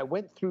 and I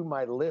went through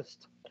my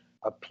list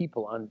of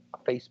people on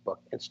Facebook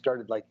and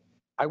started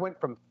I went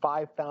from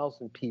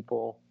 5,000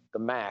 people, the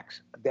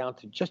max, down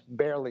to just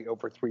barely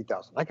over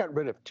 3,000. I got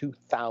rid of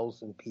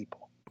 2,000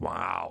 people.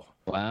 Wow.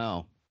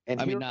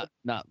 And I mean,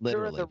 not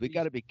literally. We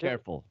got to be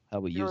careful how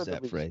we use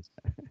that phrase.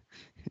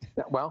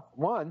 Well,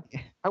 one,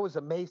 I was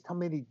amazed how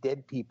many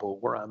dead people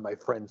were on my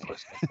friends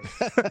list.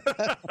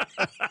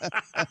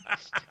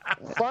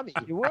 Funny.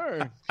 You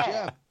were,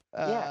 Jeff.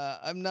 Yeah.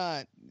 I'm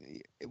not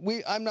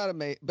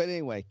amazed. But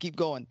anyway, keep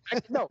going.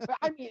 No,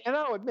 I mean, and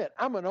I'll admit,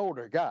 I'm an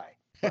older guy,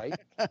 right?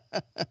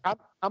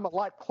 I'm a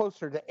lot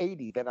closer to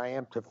 80 than I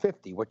am to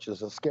 50, which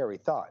is a scary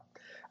thought.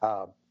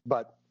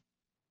 But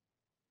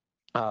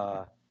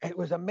it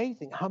was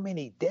amazing how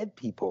many dead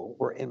people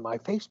were in my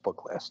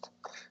Facebook list.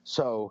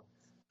 So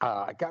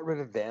I got rid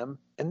of them,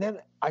 and then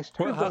I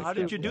started. Well, how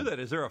did you do that?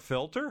 Is there a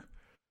filter?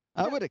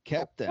 I would have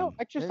kept them. No,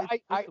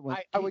 I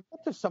would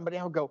get to somebody,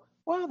 I would go,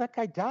 "Wow, that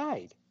guy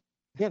died,"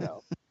 you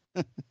know,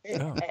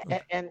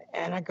 and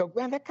I go,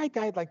 "Man, that guy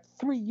died like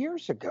 3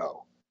 years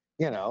ago,"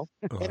 you know.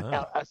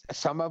 And,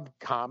 some of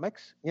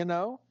comics, you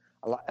know,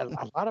 a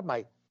lot of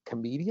my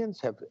comedians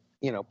have,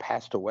 you know,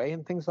 passed away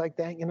and things like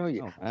that. You know,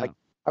 like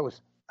I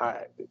was.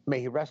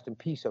 May he rest in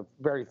peace. A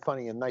very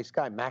funny and nice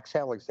guy, Max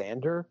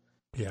Alexander.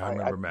 Yeah, I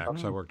remember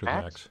Max. I worked with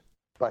Max.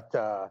 But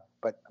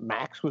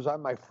Max was on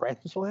my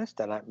friends list,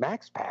 and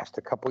Max passed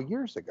a couple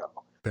years ago.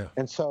 Yeah.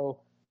 And so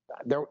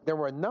there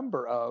were a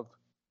number of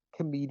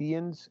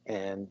comedians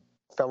and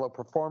fellow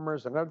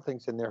performers and other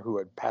things in there who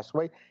had passed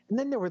away. And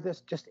then there were this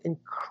just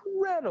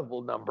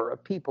incredible number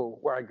of people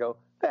where I go,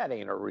 that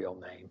ain't a real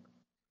name.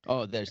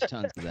 Oh, there's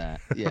tons of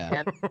that. Yeah.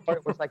 And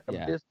it was like the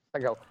business. I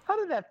go, how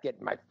did that get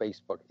in my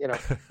Facebook? You know.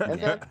 And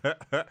then,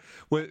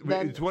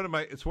 it's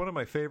one of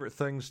my favorite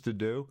things to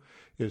do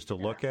is to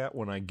look at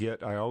when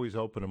I always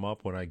open them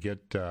up when I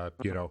get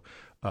get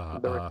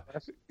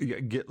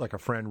like a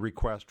friend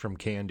request from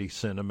Candy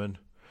Cinnamon.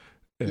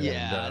 And,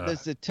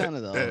 there's a ton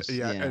of those.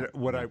 And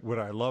what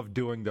I love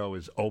doing though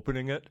is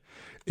opening it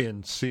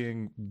and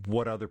seeing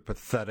what other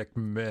pathetic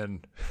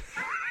men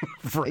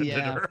friended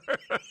her.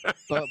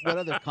 But what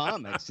other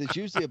comics? It's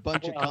usually a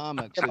bunch of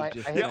comics.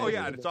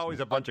 It's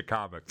always a bunch of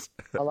comics.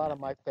 A lot of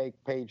my fake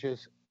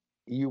pages,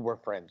 you were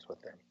friends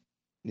with them.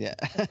 Yeah.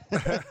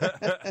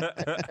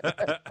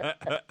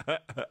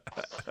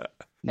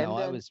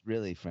 I was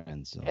really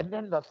friends. So. And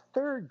then the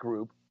third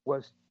group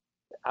was,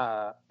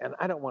 and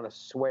I don't want to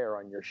swear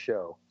on your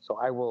show, so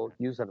I will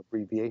use an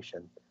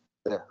abbreviation.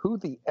 Who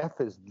the F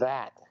is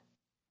that?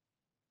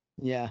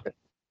 Yeah.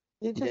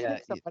 You just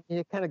hit somebody and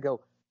you kind of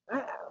go,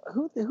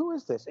 who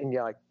is this? And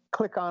you like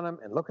click on them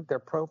and look at their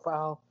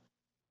profile.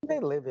 They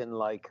live in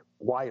like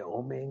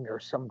Wyoming or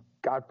some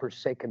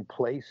godforsaken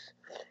place.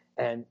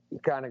 And you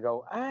kind of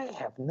go, I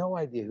have no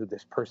idea who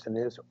this person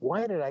is.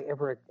 Why did I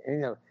ever,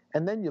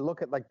 and then you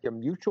look at like your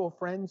mutual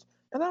friends,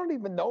 and I don't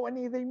even know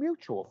any of their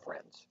mutual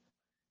friends.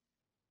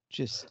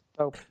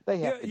 So they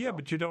have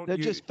but you don't. They're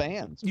just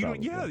fans.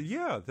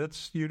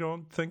 That's you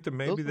don't think that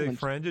maybe they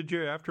friended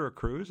you after a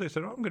cruise. They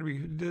said, "Oh, I'm going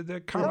to be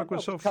that comic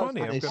was so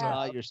funny." They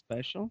saw your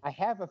special. I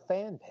have a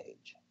fan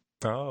page.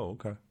 Oh,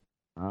 okay.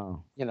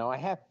 Oh, I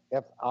have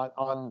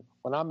on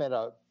when I'm at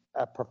a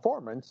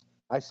performance,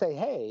 I say,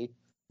 "Hey,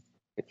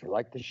 if you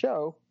like the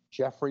show,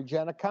 Jeffrey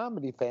Jenna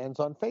Comedy Fans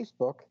on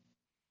Facebook."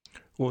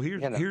 Well,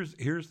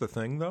 here's the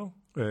thing though,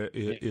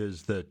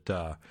 is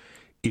that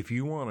if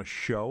you want to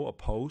show a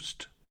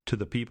post to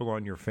the people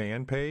on your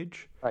fan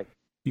page, right,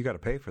 you got to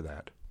pay for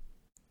that.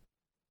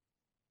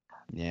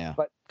 Yeah,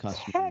 but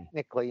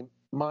technically,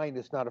 mine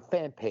is not a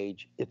fan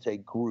page; it's a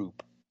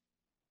group.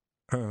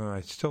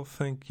 I still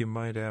think you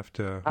might have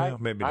to.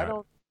 Maybe I not.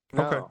 Don't.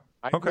 No, okay.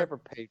 I've never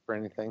paid for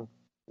anything.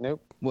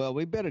 Nope. Well,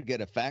 we better get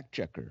a fact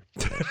checker.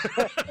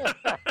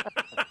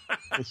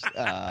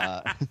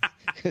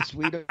 Because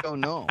we don't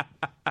know,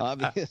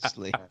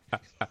 obviously.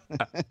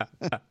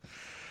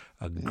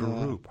 A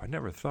group. I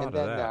never thought of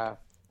that.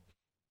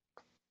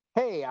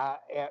 Hey,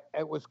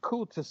 it was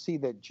cool to see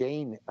that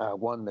Jane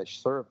won the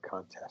serve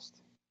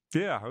contest.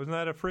 Yeah, wasn't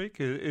that a freak?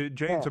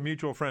 Jane's a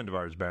mutual friend of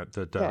ours, Matt,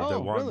 that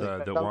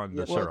won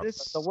the syrup.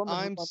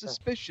 I'm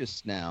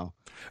suspicious now.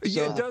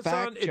 Yeah, it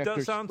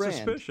does sound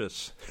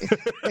suspicious.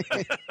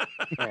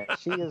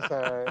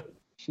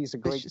 She's a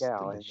great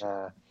gal,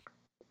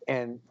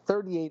 and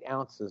 38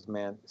 ounces,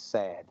 man,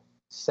 sad.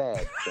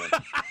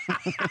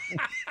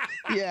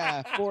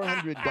 Yeah,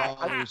 $400.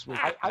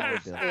 I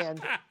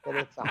understand that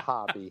it's a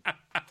hobby.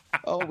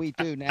 Oh, we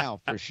do now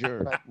for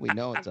sure. We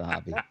know it's a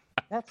hobby.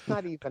 That's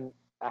not even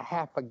a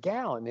half a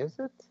gallon, is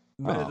it?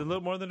 No, it's a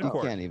little more than a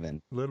quart. Can't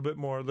even. A little bit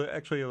more.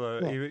 Actually,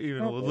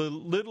 even a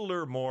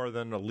littler more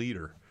than a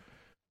liter.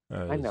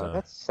 I know.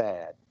 That's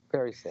sad.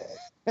 Very sad.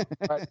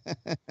 But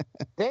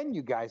then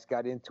you guys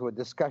got into a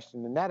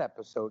discussion in that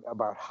episode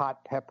about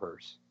hot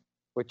peppers,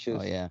 which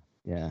is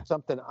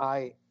something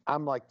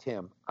I'm like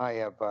Tim.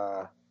 I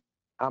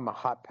I'm a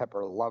hot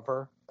pepper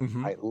lover.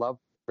 Mm-hmm. I love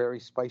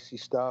very spicy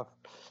stuff.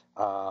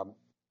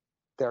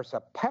 There's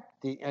a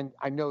and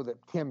I know that,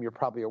 Tim, you're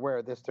probably aware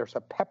of this. There's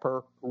a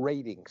pepper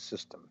rating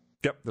system.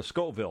 Yep, the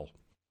Scoville.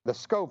 The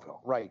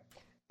Scoville, right.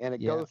 And it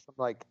goes from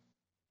like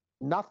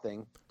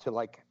nothing to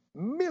like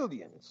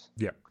millions.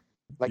 Yeah.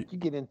 Like you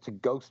get into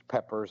ghost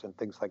peppers and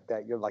things like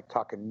that, you're like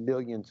talking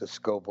millions of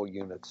Scoville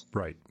units.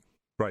 Right.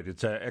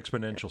 It's an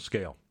exponential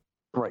scale.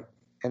 Right.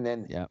 And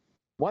then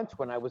once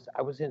when I was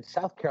in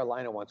South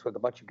Carolina once with a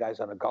bunch of guys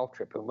on a golf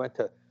trip, and we went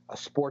to a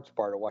sports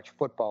bar to watch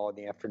football in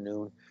the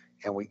afternoon,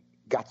 and we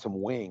got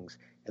some wings,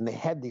 and they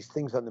had these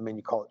things on the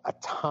menu called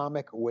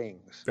atomic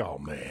wings. Oh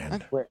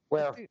man. Where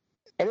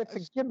and it's a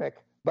gimmick,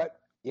 but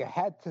you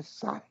had to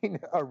sign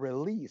a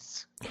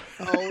release.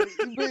 Oh,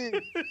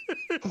 you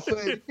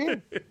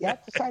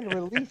have to sign a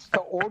release to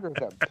order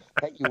them,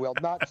 that you will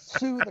not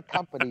sue the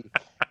company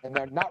and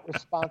they're not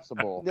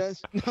responsible for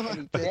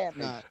any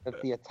damage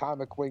that the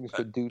atomic wings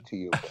would do to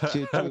you.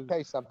 Let me tell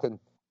you something.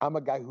 I'm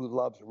a guy who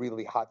loves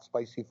really hot,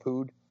 spicy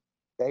food.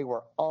 They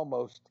were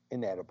almost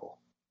inedible.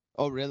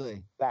 Oh,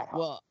 really? That hot.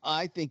 Well,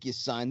 I think you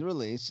sign the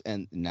release,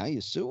 and now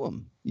you sue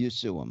them.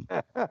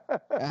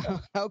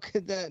 How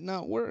could that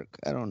not work?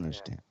 I don't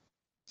understand.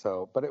 Yeah.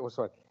 So, but it was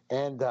fun.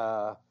 And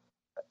I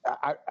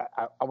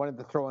wanted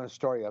to throw in a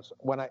story.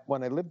 When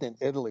I lived in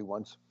Italy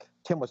once,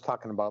 Tim was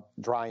talking about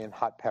drying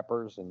hot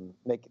peppers and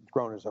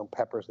growing his own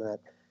peppers and that.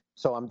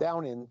 So I'm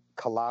down in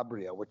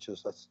Calabria, which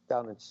is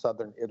down in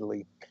southern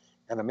Italy,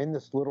 and I'm in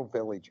this little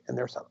village, and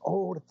there's an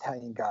old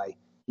Italian guy.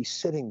 He's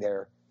sitting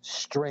there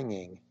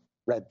stringing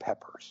red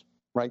peppers,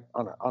 right,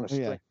 on a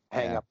string,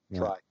 hang up and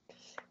dry.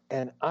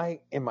 And I,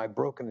 in my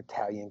broken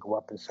Italian, go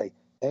up and say,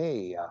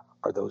 "Hey,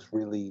 are those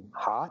really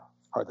hot?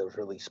 Are those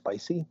really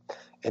spicy?"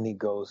 And he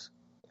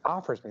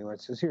offers me one.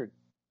 Says, "Here,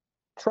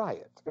 try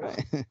it."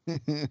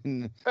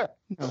 No.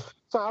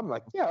 So I'm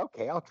like, "Yeah,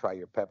 okay, I'll try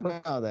your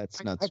pepper." No,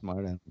 that's not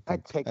smart. I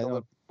take a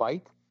little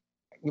bite,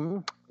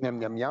 yum,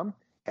 yum, yum,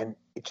 and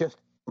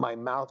my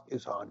mouth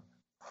is on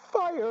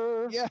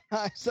fire. Yeah,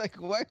 it's like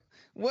what?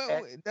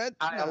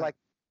 I like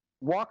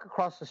walk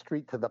across the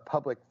street to the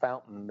public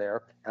fountain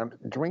there, and I'm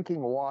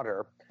drinking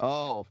water.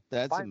 Oh,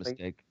 that's a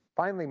mistake.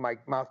 Finally, my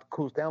mouth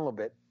cools down a little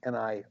bit, and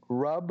I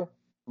rub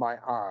my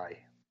eye.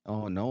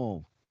 Oh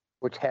no!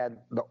 Which had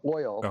the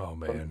oil. Oh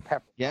man! From the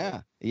pepper.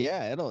 Yeah.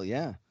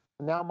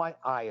 Now my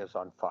eye is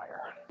on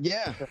fire.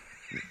 Yeah.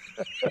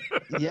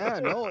 Yeah.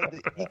 No.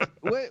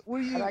 What were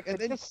you? And I could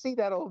just see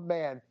that old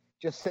man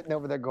just sitting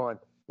over there going,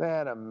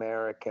 "That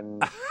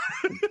American,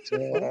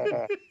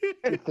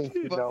 you think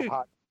you know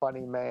hot,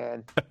 funny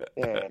man."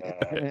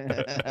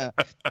 Yeah.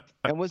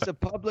 And was the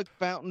public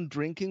fountain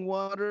drinking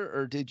water,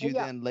 or did you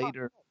then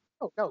later?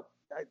 No.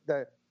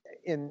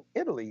 In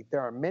Italy,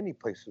 there are many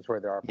places where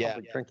there are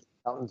public drinking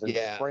fountains and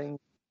springs,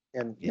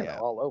 and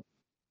all over.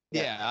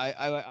 Yeah,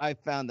 I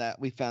found that.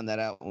 We found that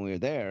out when we were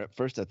there. At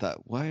first, I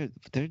thought, why are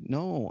there?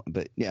 No,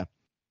 but yeah.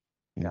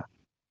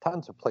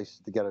 Tons of places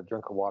to get a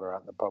drink of water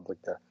out in the public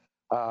there.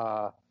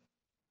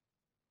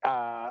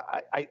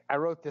 I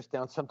wrote this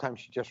down.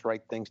 Sometimes you just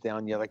write things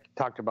down. You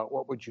talked about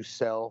what would you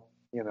sell?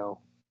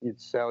 You'd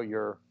sell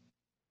your.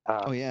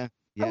 I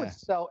would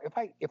sell if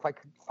I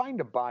could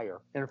find a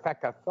buyer. And in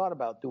fact, I've thought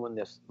about doing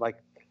this,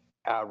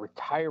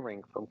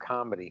 retiring from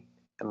comedy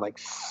and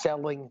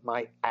selling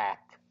my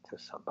act to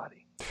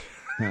somebody.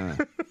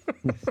 Because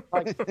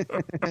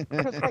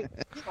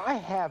I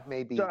have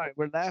maybe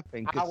we're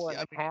laughing. Hour and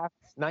a half,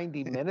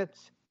 90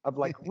 minutes of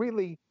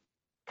really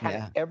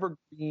kind of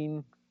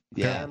evergreen,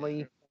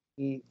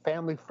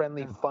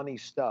 family-friendly, funny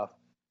stuff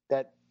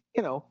that,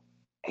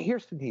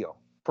 here's the deal.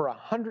 For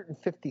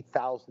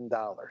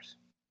 $150,000,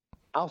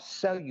 I'll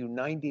sell you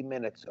 90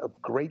 minutes of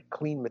great,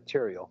 clean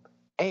material,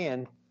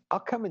 and I'll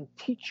come and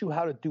teach you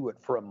how to do it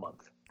for a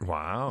month.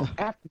 Wow.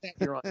 After that,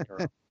 you're on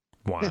your own.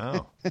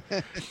 Wow.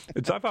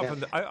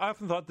 I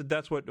often thought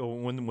that's what,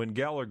 when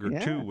Gallagher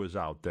 2 was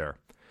out there,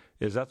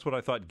 that's what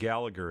I thought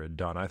Gallagher had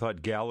done. I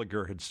thought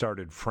Gallagher had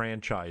started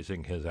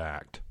franchising his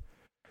act.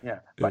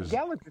 Yeah, but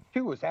Gallagher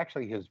 2 was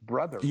actually his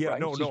brother. Yeah,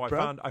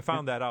 right? I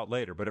found that out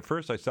later. But at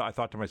first, I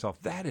thought to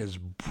myself, that is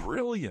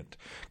brilliant,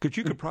 because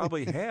you could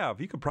probably have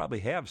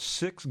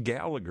 6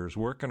 Gallaghers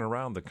working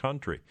around the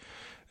country,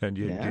 and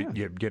you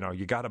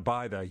got to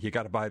buy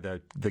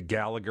the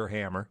Gallagher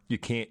hammer. You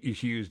can't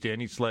use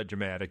any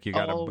Sledge-O-Matic. You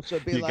got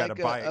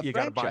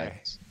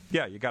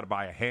to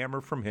buy a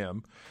hammer from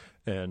him,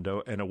 and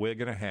a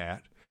wig and a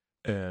hat.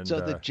 And so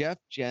the Jeff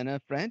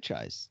Jenna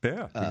franchise.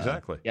 Yeah,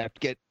 exactly. You have to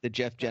get the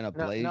Jeff Jenna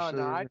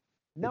blazer.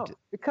 No,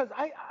 because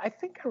I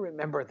think I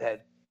remember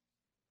that,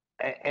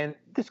 and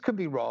this could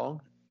be wrong.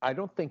 I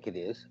don't think it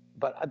is,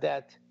 but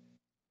that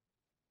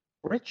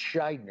Rich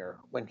Scheidner,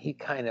 when he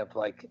kind of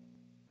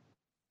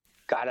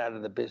got out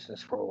of the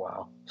business for a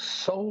while,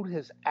 sold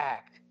his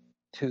act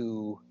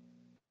to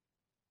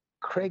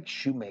Craig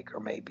Shoemaker,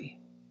 maybe.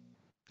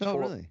 Oh,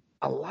 really?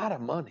 A lot of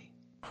money.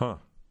 Huh.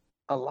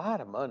 A lot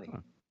of money.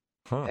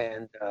 Huh.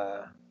 And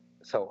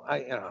so I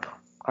don't know.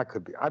 I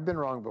could be. I've been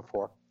wrong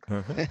before.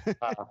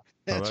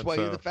 That's why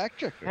you're the fact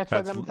checker. That's why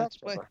I'm the fact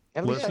checker.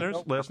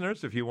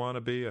 Listeners, if you want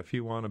to be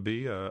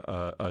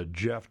a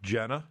Jeff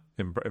Jenna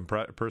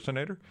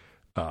impersonator,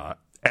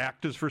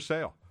 act is for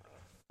sale.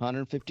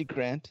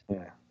 $150,000.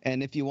 Yeah.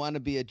 And if you want to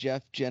be a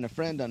Jeff Jenna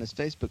friend on his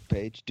Facebook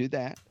page, do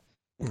that.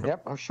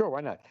 Yep. Oh, sure.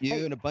 Why not?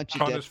 And a bunch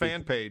of on his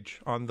fan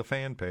page, on the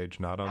fan page,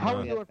 not on. How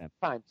are you doing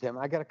time, Tim?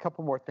 I got a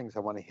couple more things I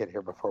want to hit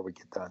here before we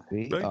get done.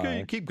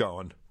 Okay, keep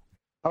going.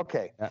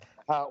 Okay.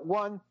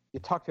 One, you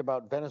talked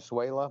about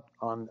Venezuela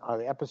on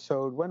the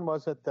episode. When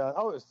was it? It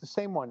was the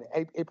same one,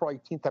 April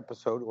 18th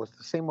episode. It was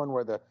the same one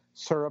where the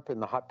syrup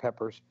and the hot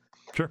peppers.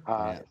 Sure.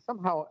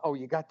 Somehow,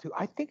 you got to.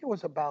 I think it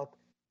was about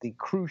the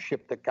cruise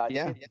ship that got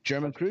hit.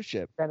 German cruise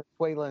ship.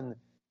 Venezuelan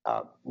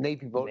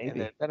Navy boat,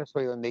 and the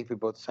Venezuelan Navy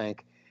boat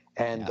sank.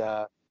 And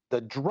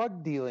the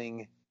drug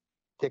dealing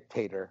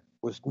dictator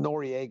was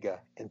Noriega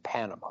in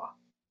Panama.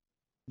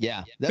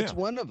 Yeah, that's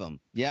one of them.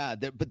 Yeah,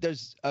 but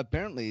there's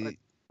apparently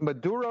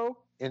Maduro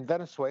in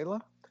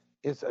Venezuela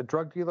is a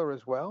drug dealer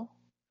as well.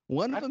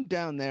 One of them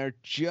down there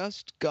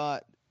just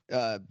got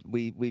the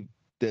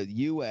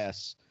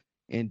U.S.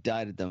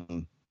 indicted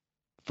them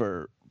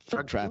for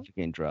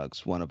trafficking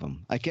drugs. One of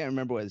them. I can't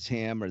remember whether it's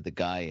him or the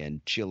guy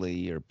in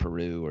Chile or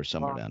Peru or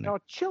somewhere down there. No,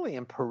 Chile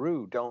and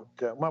Peru don't.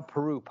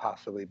 Peru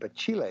possibly, but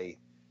Chile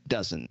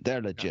doesn't.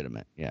 They're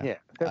legitimate. Yeah.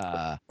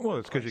 Well,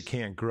 it's because you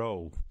can't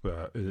grow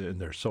in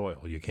their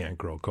soil. You can't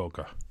grow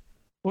coca.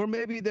 Or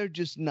maybe they're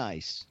just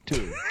nice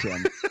too,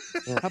 Tim.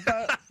 How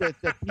about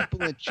the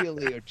people in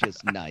Chile are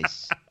just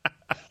nice?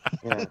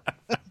 Yeah.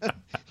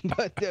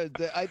 But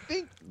I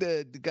think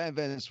the guy in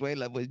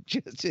Venezuela was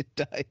just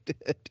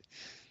indicted.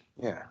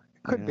 Yeah,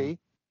 could be.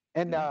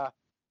 And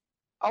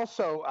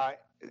also,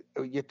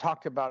 you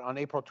talked about on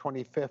April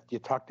 25th, you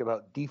talked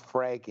about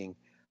defragging.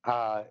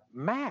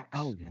 Max.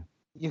 Oh, yeah.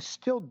 You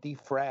still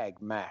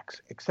defrag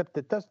Max, except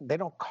they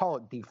don't call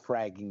it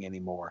defragging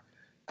anymore.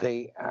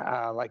 They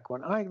like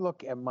when I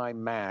look at my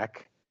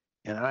Mac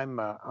and I'm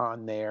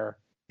on there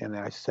and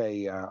I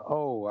say,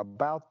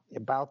 about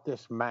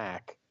this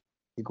Mac,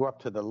 you go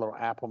up to the little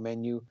Apple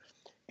menu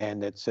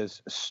and it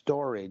says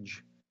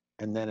storage.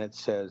 And then it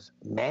says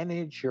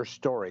manage your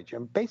storage.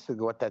 And basically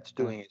what that's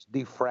doing is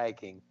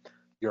defragging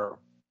your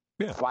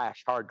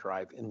flash hard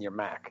drive in your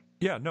Mac.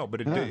 Yeah, no, but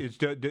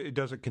it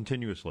does it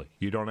continuously.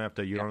 You don't have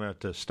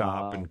to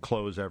stop and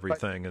close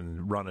everything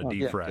and run a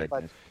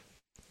defrag.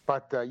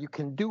 But you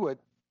can do it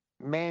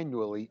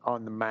manually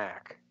on the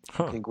Mac.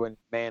 You can go and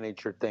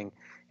manage your thing.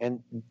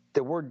 And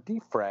the word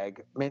defrag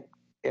meant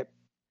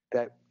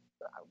that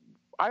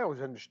I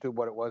always understood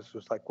what it was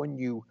like when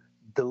you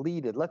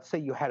deleted, let's say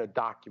you had a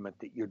document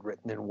that you'd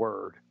written in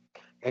Word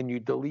and you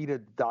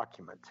deleted the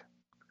document.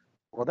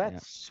 Well,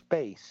 that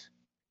space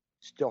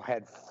still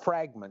had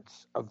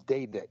fragments of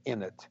data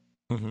in it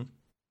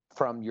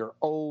from your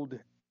old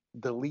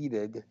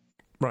deleted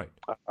thing.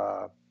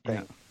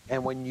 Yeah.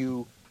 And when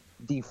you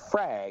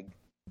defrag,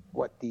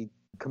 what the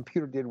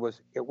computer did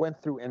was it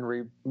went through and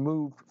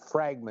removed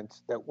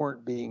fragments that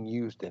weren't being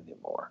used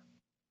anymore.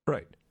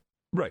 Right.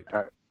 All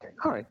right.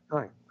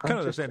 Kind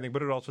of the same thing,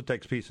 but it also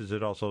takes pieces.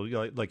 It also,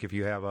 like if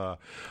you have a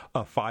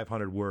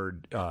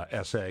 500-word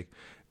essay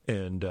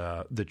and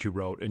that you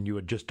wrote, and you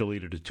had just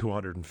deleted a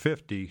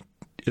 250,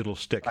 it'll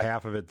stick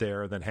half of it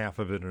there, then half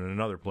of it in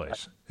another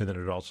place, and then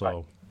it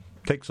also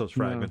takes those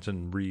fragments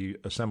and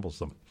reassembles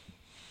them.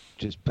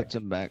 Just puts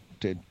them back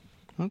to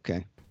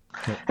okay.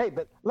 Hey,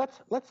 but let's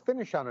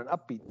finish on an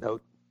upbeat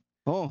note.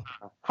 Oh,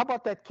 how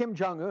about that Kim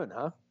Jong-un,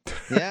 huh?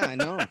 Yeah, I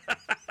know.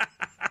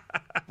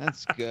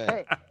 That's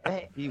good.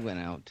 Hey, he went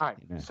out. All right.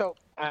 So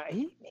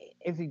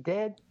is he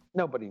dead?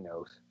 Nobody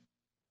knows.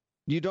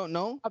 You don't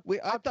know?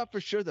 I thought for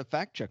sure the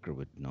fact checker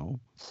would know.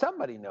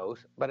 Somebody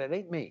knows, but it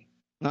ain't me.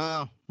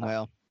 Oh,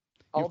 well.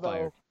 You're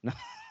fired.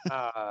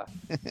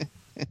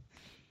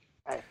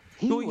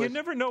 You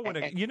never know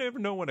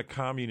when a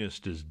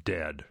communist is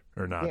dead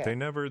or not. Yeah. They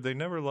never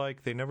like.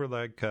 So like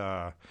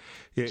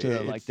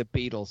the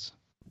Beatles.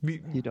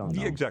 You don't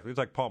know. Exactly. It's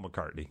like Paul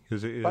McCartney.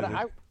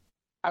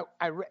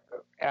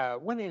 I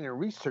went in and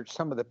researched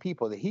some of the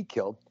people that he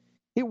killed.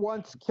 He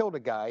once killed a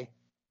guy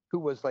who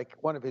was like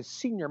one of his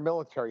senior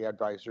military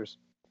advisors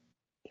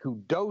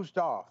who dozed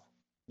off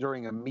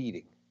during a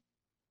meeting.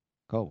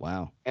 Oh,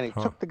 wow. And he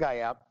took the guy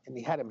out and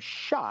he had him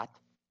shot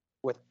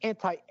with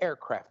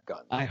anti-aircraft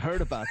guns. I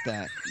heard about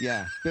that.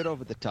 Yeah, bit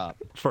over the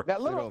top.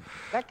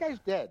 That guy's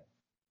dead,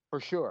 for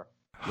sure.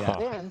 Yeah.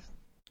 Then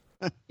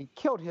he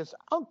killed his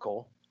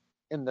uncle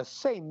in the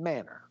same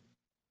manner.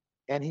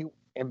 And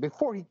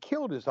before he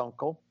killed his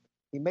uncle,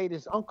 he made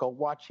his uncle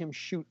watch him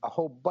shoot a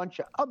whole bunch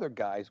of other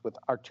guys with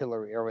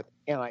artillery or with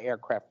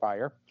anti-aircraft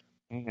fire.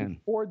 He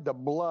poured the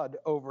blood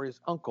over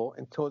his uncle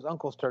until his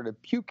uncle started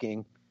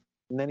puking.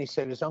 And then he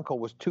said his uncle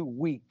was too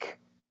weak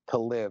to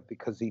live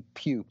because he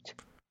puked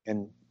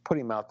and put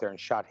him out there and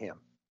shot him.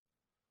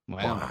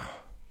 Wow.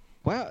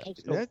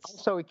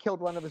 So he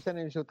killed one of his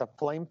enemies with a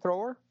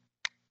flamethrower.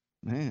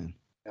 Man.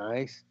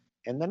 Nice.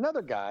 And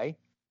another guy,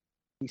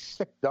 he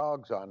sicked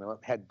dogs on him,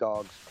 had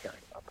dogs tear him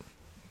up.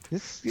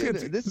 This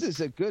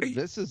is a good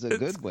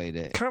way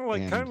to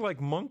kind of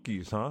like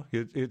monkeys, huh?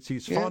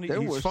 He's funny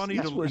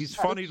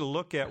to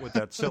look at with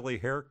that silly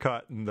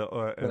haircut and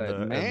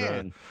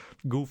the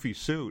goofy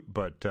suit,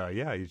 but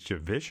he's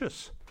just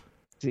vicious.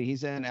 See,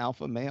 he's an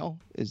alpha male.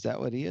 Is that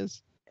what he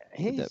is?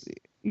 He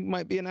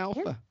might be an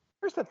alpha.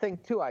 Here's the thing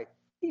too.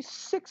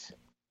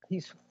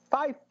 He's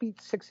 5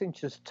 feet 6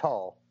 inches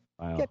tall.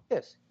 Wow. Get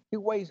this. He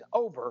weighs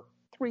over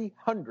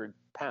 300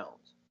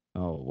 pounds.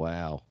 Oh,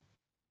 wow.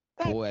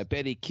 Boy, I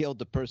bet he killed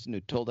the person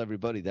who told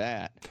everybody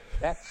that.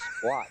 That's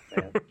squat,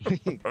 man.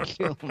 He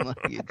killed him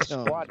like you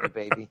told him. Squat,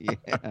 baby.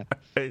 Yeah.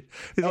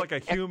 He's like a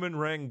human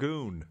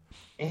Rangoon.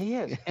 He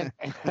is.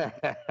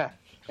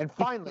 And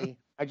finally,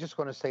 I just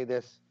want to say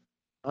this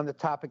on the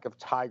topic of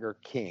Tiger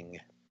King.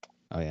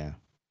 Oh, yeah.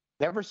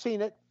 Never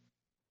seen it.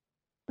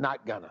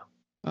 Not gonna.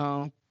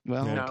 Oh,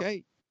 well,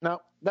 okay. No,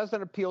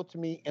 doesn't appeal to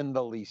me in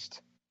the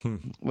least.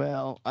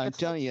 Well, I'm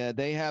telling you,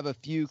 they have a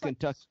few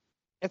Kentucky.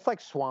 It's like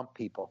Swamp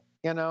People,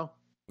 you know?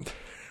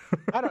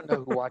 I don't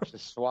know who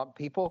watches Swamp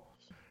People,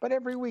 but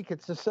every week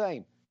it's the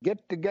same.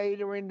 Get the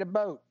gator in the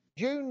boat.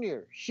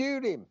 Junior,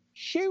 shoot him.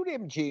 Shoot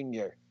him,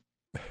 Junior.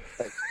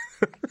 Like,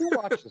 who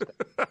watches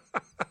that?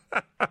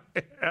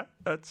 Yeah,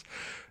 that's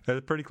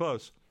pretty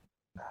close.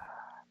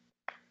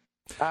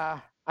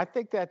 I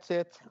think that's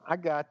it. I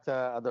got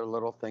other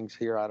little things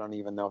here. I don't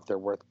even know if they're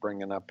worth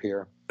bringing up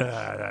here.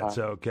 That's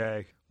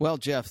okay. Well,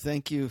 Jeff,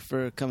 thank you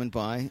for coming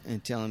by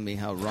and telling me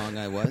how wrong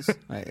I was.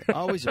 I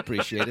always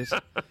appreciate it.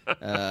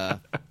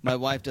 My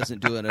wife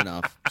doesn't do it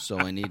enough, so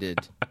I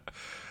needed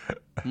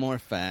more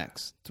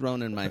facts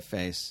thrown in my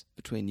face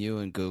between you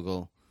and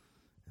Google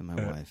and my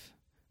wife.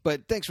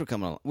 But thanks for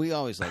coming on. We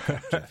always like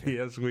that, Jeff.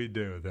 Yes, we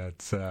do.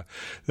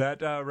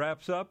 That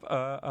wraps up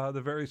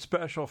the very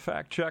special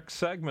fact check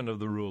segment of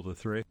the Rule of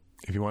Three.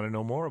 If you want to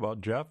know more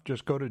about Jeff,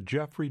 just go to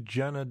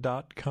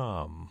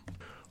jeffreyjenna.com.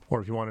 Or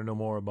if you want to know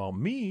more about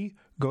me,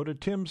 go to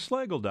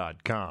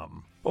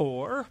timslagle.com.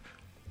 Or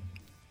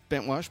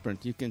Bent Washburn,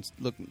 you can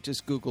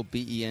just Google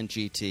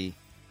BENGT.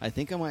 I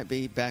think I might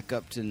be back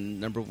up to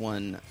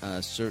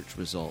 #1 search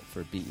result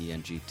for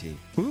BENGT.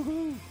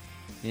 Woohoo!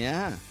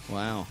 Yeah,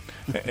 wow.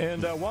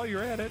 And while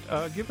you're at it,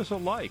 give us a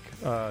like.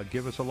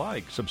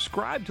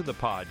 Subscribe to the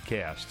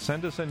podcast.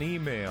 Send us an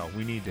email.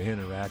 We need to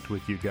interact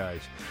with you guys.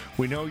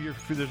 We know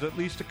there's at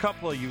least a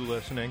couple of you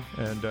listening,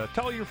 and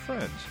tell your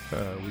friends.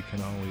 We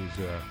can always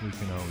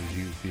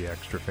use the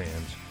extra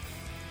fans.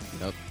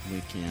 Yep,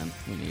 we can.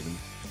 We need them.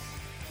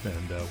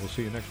 And we'll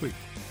see you next week.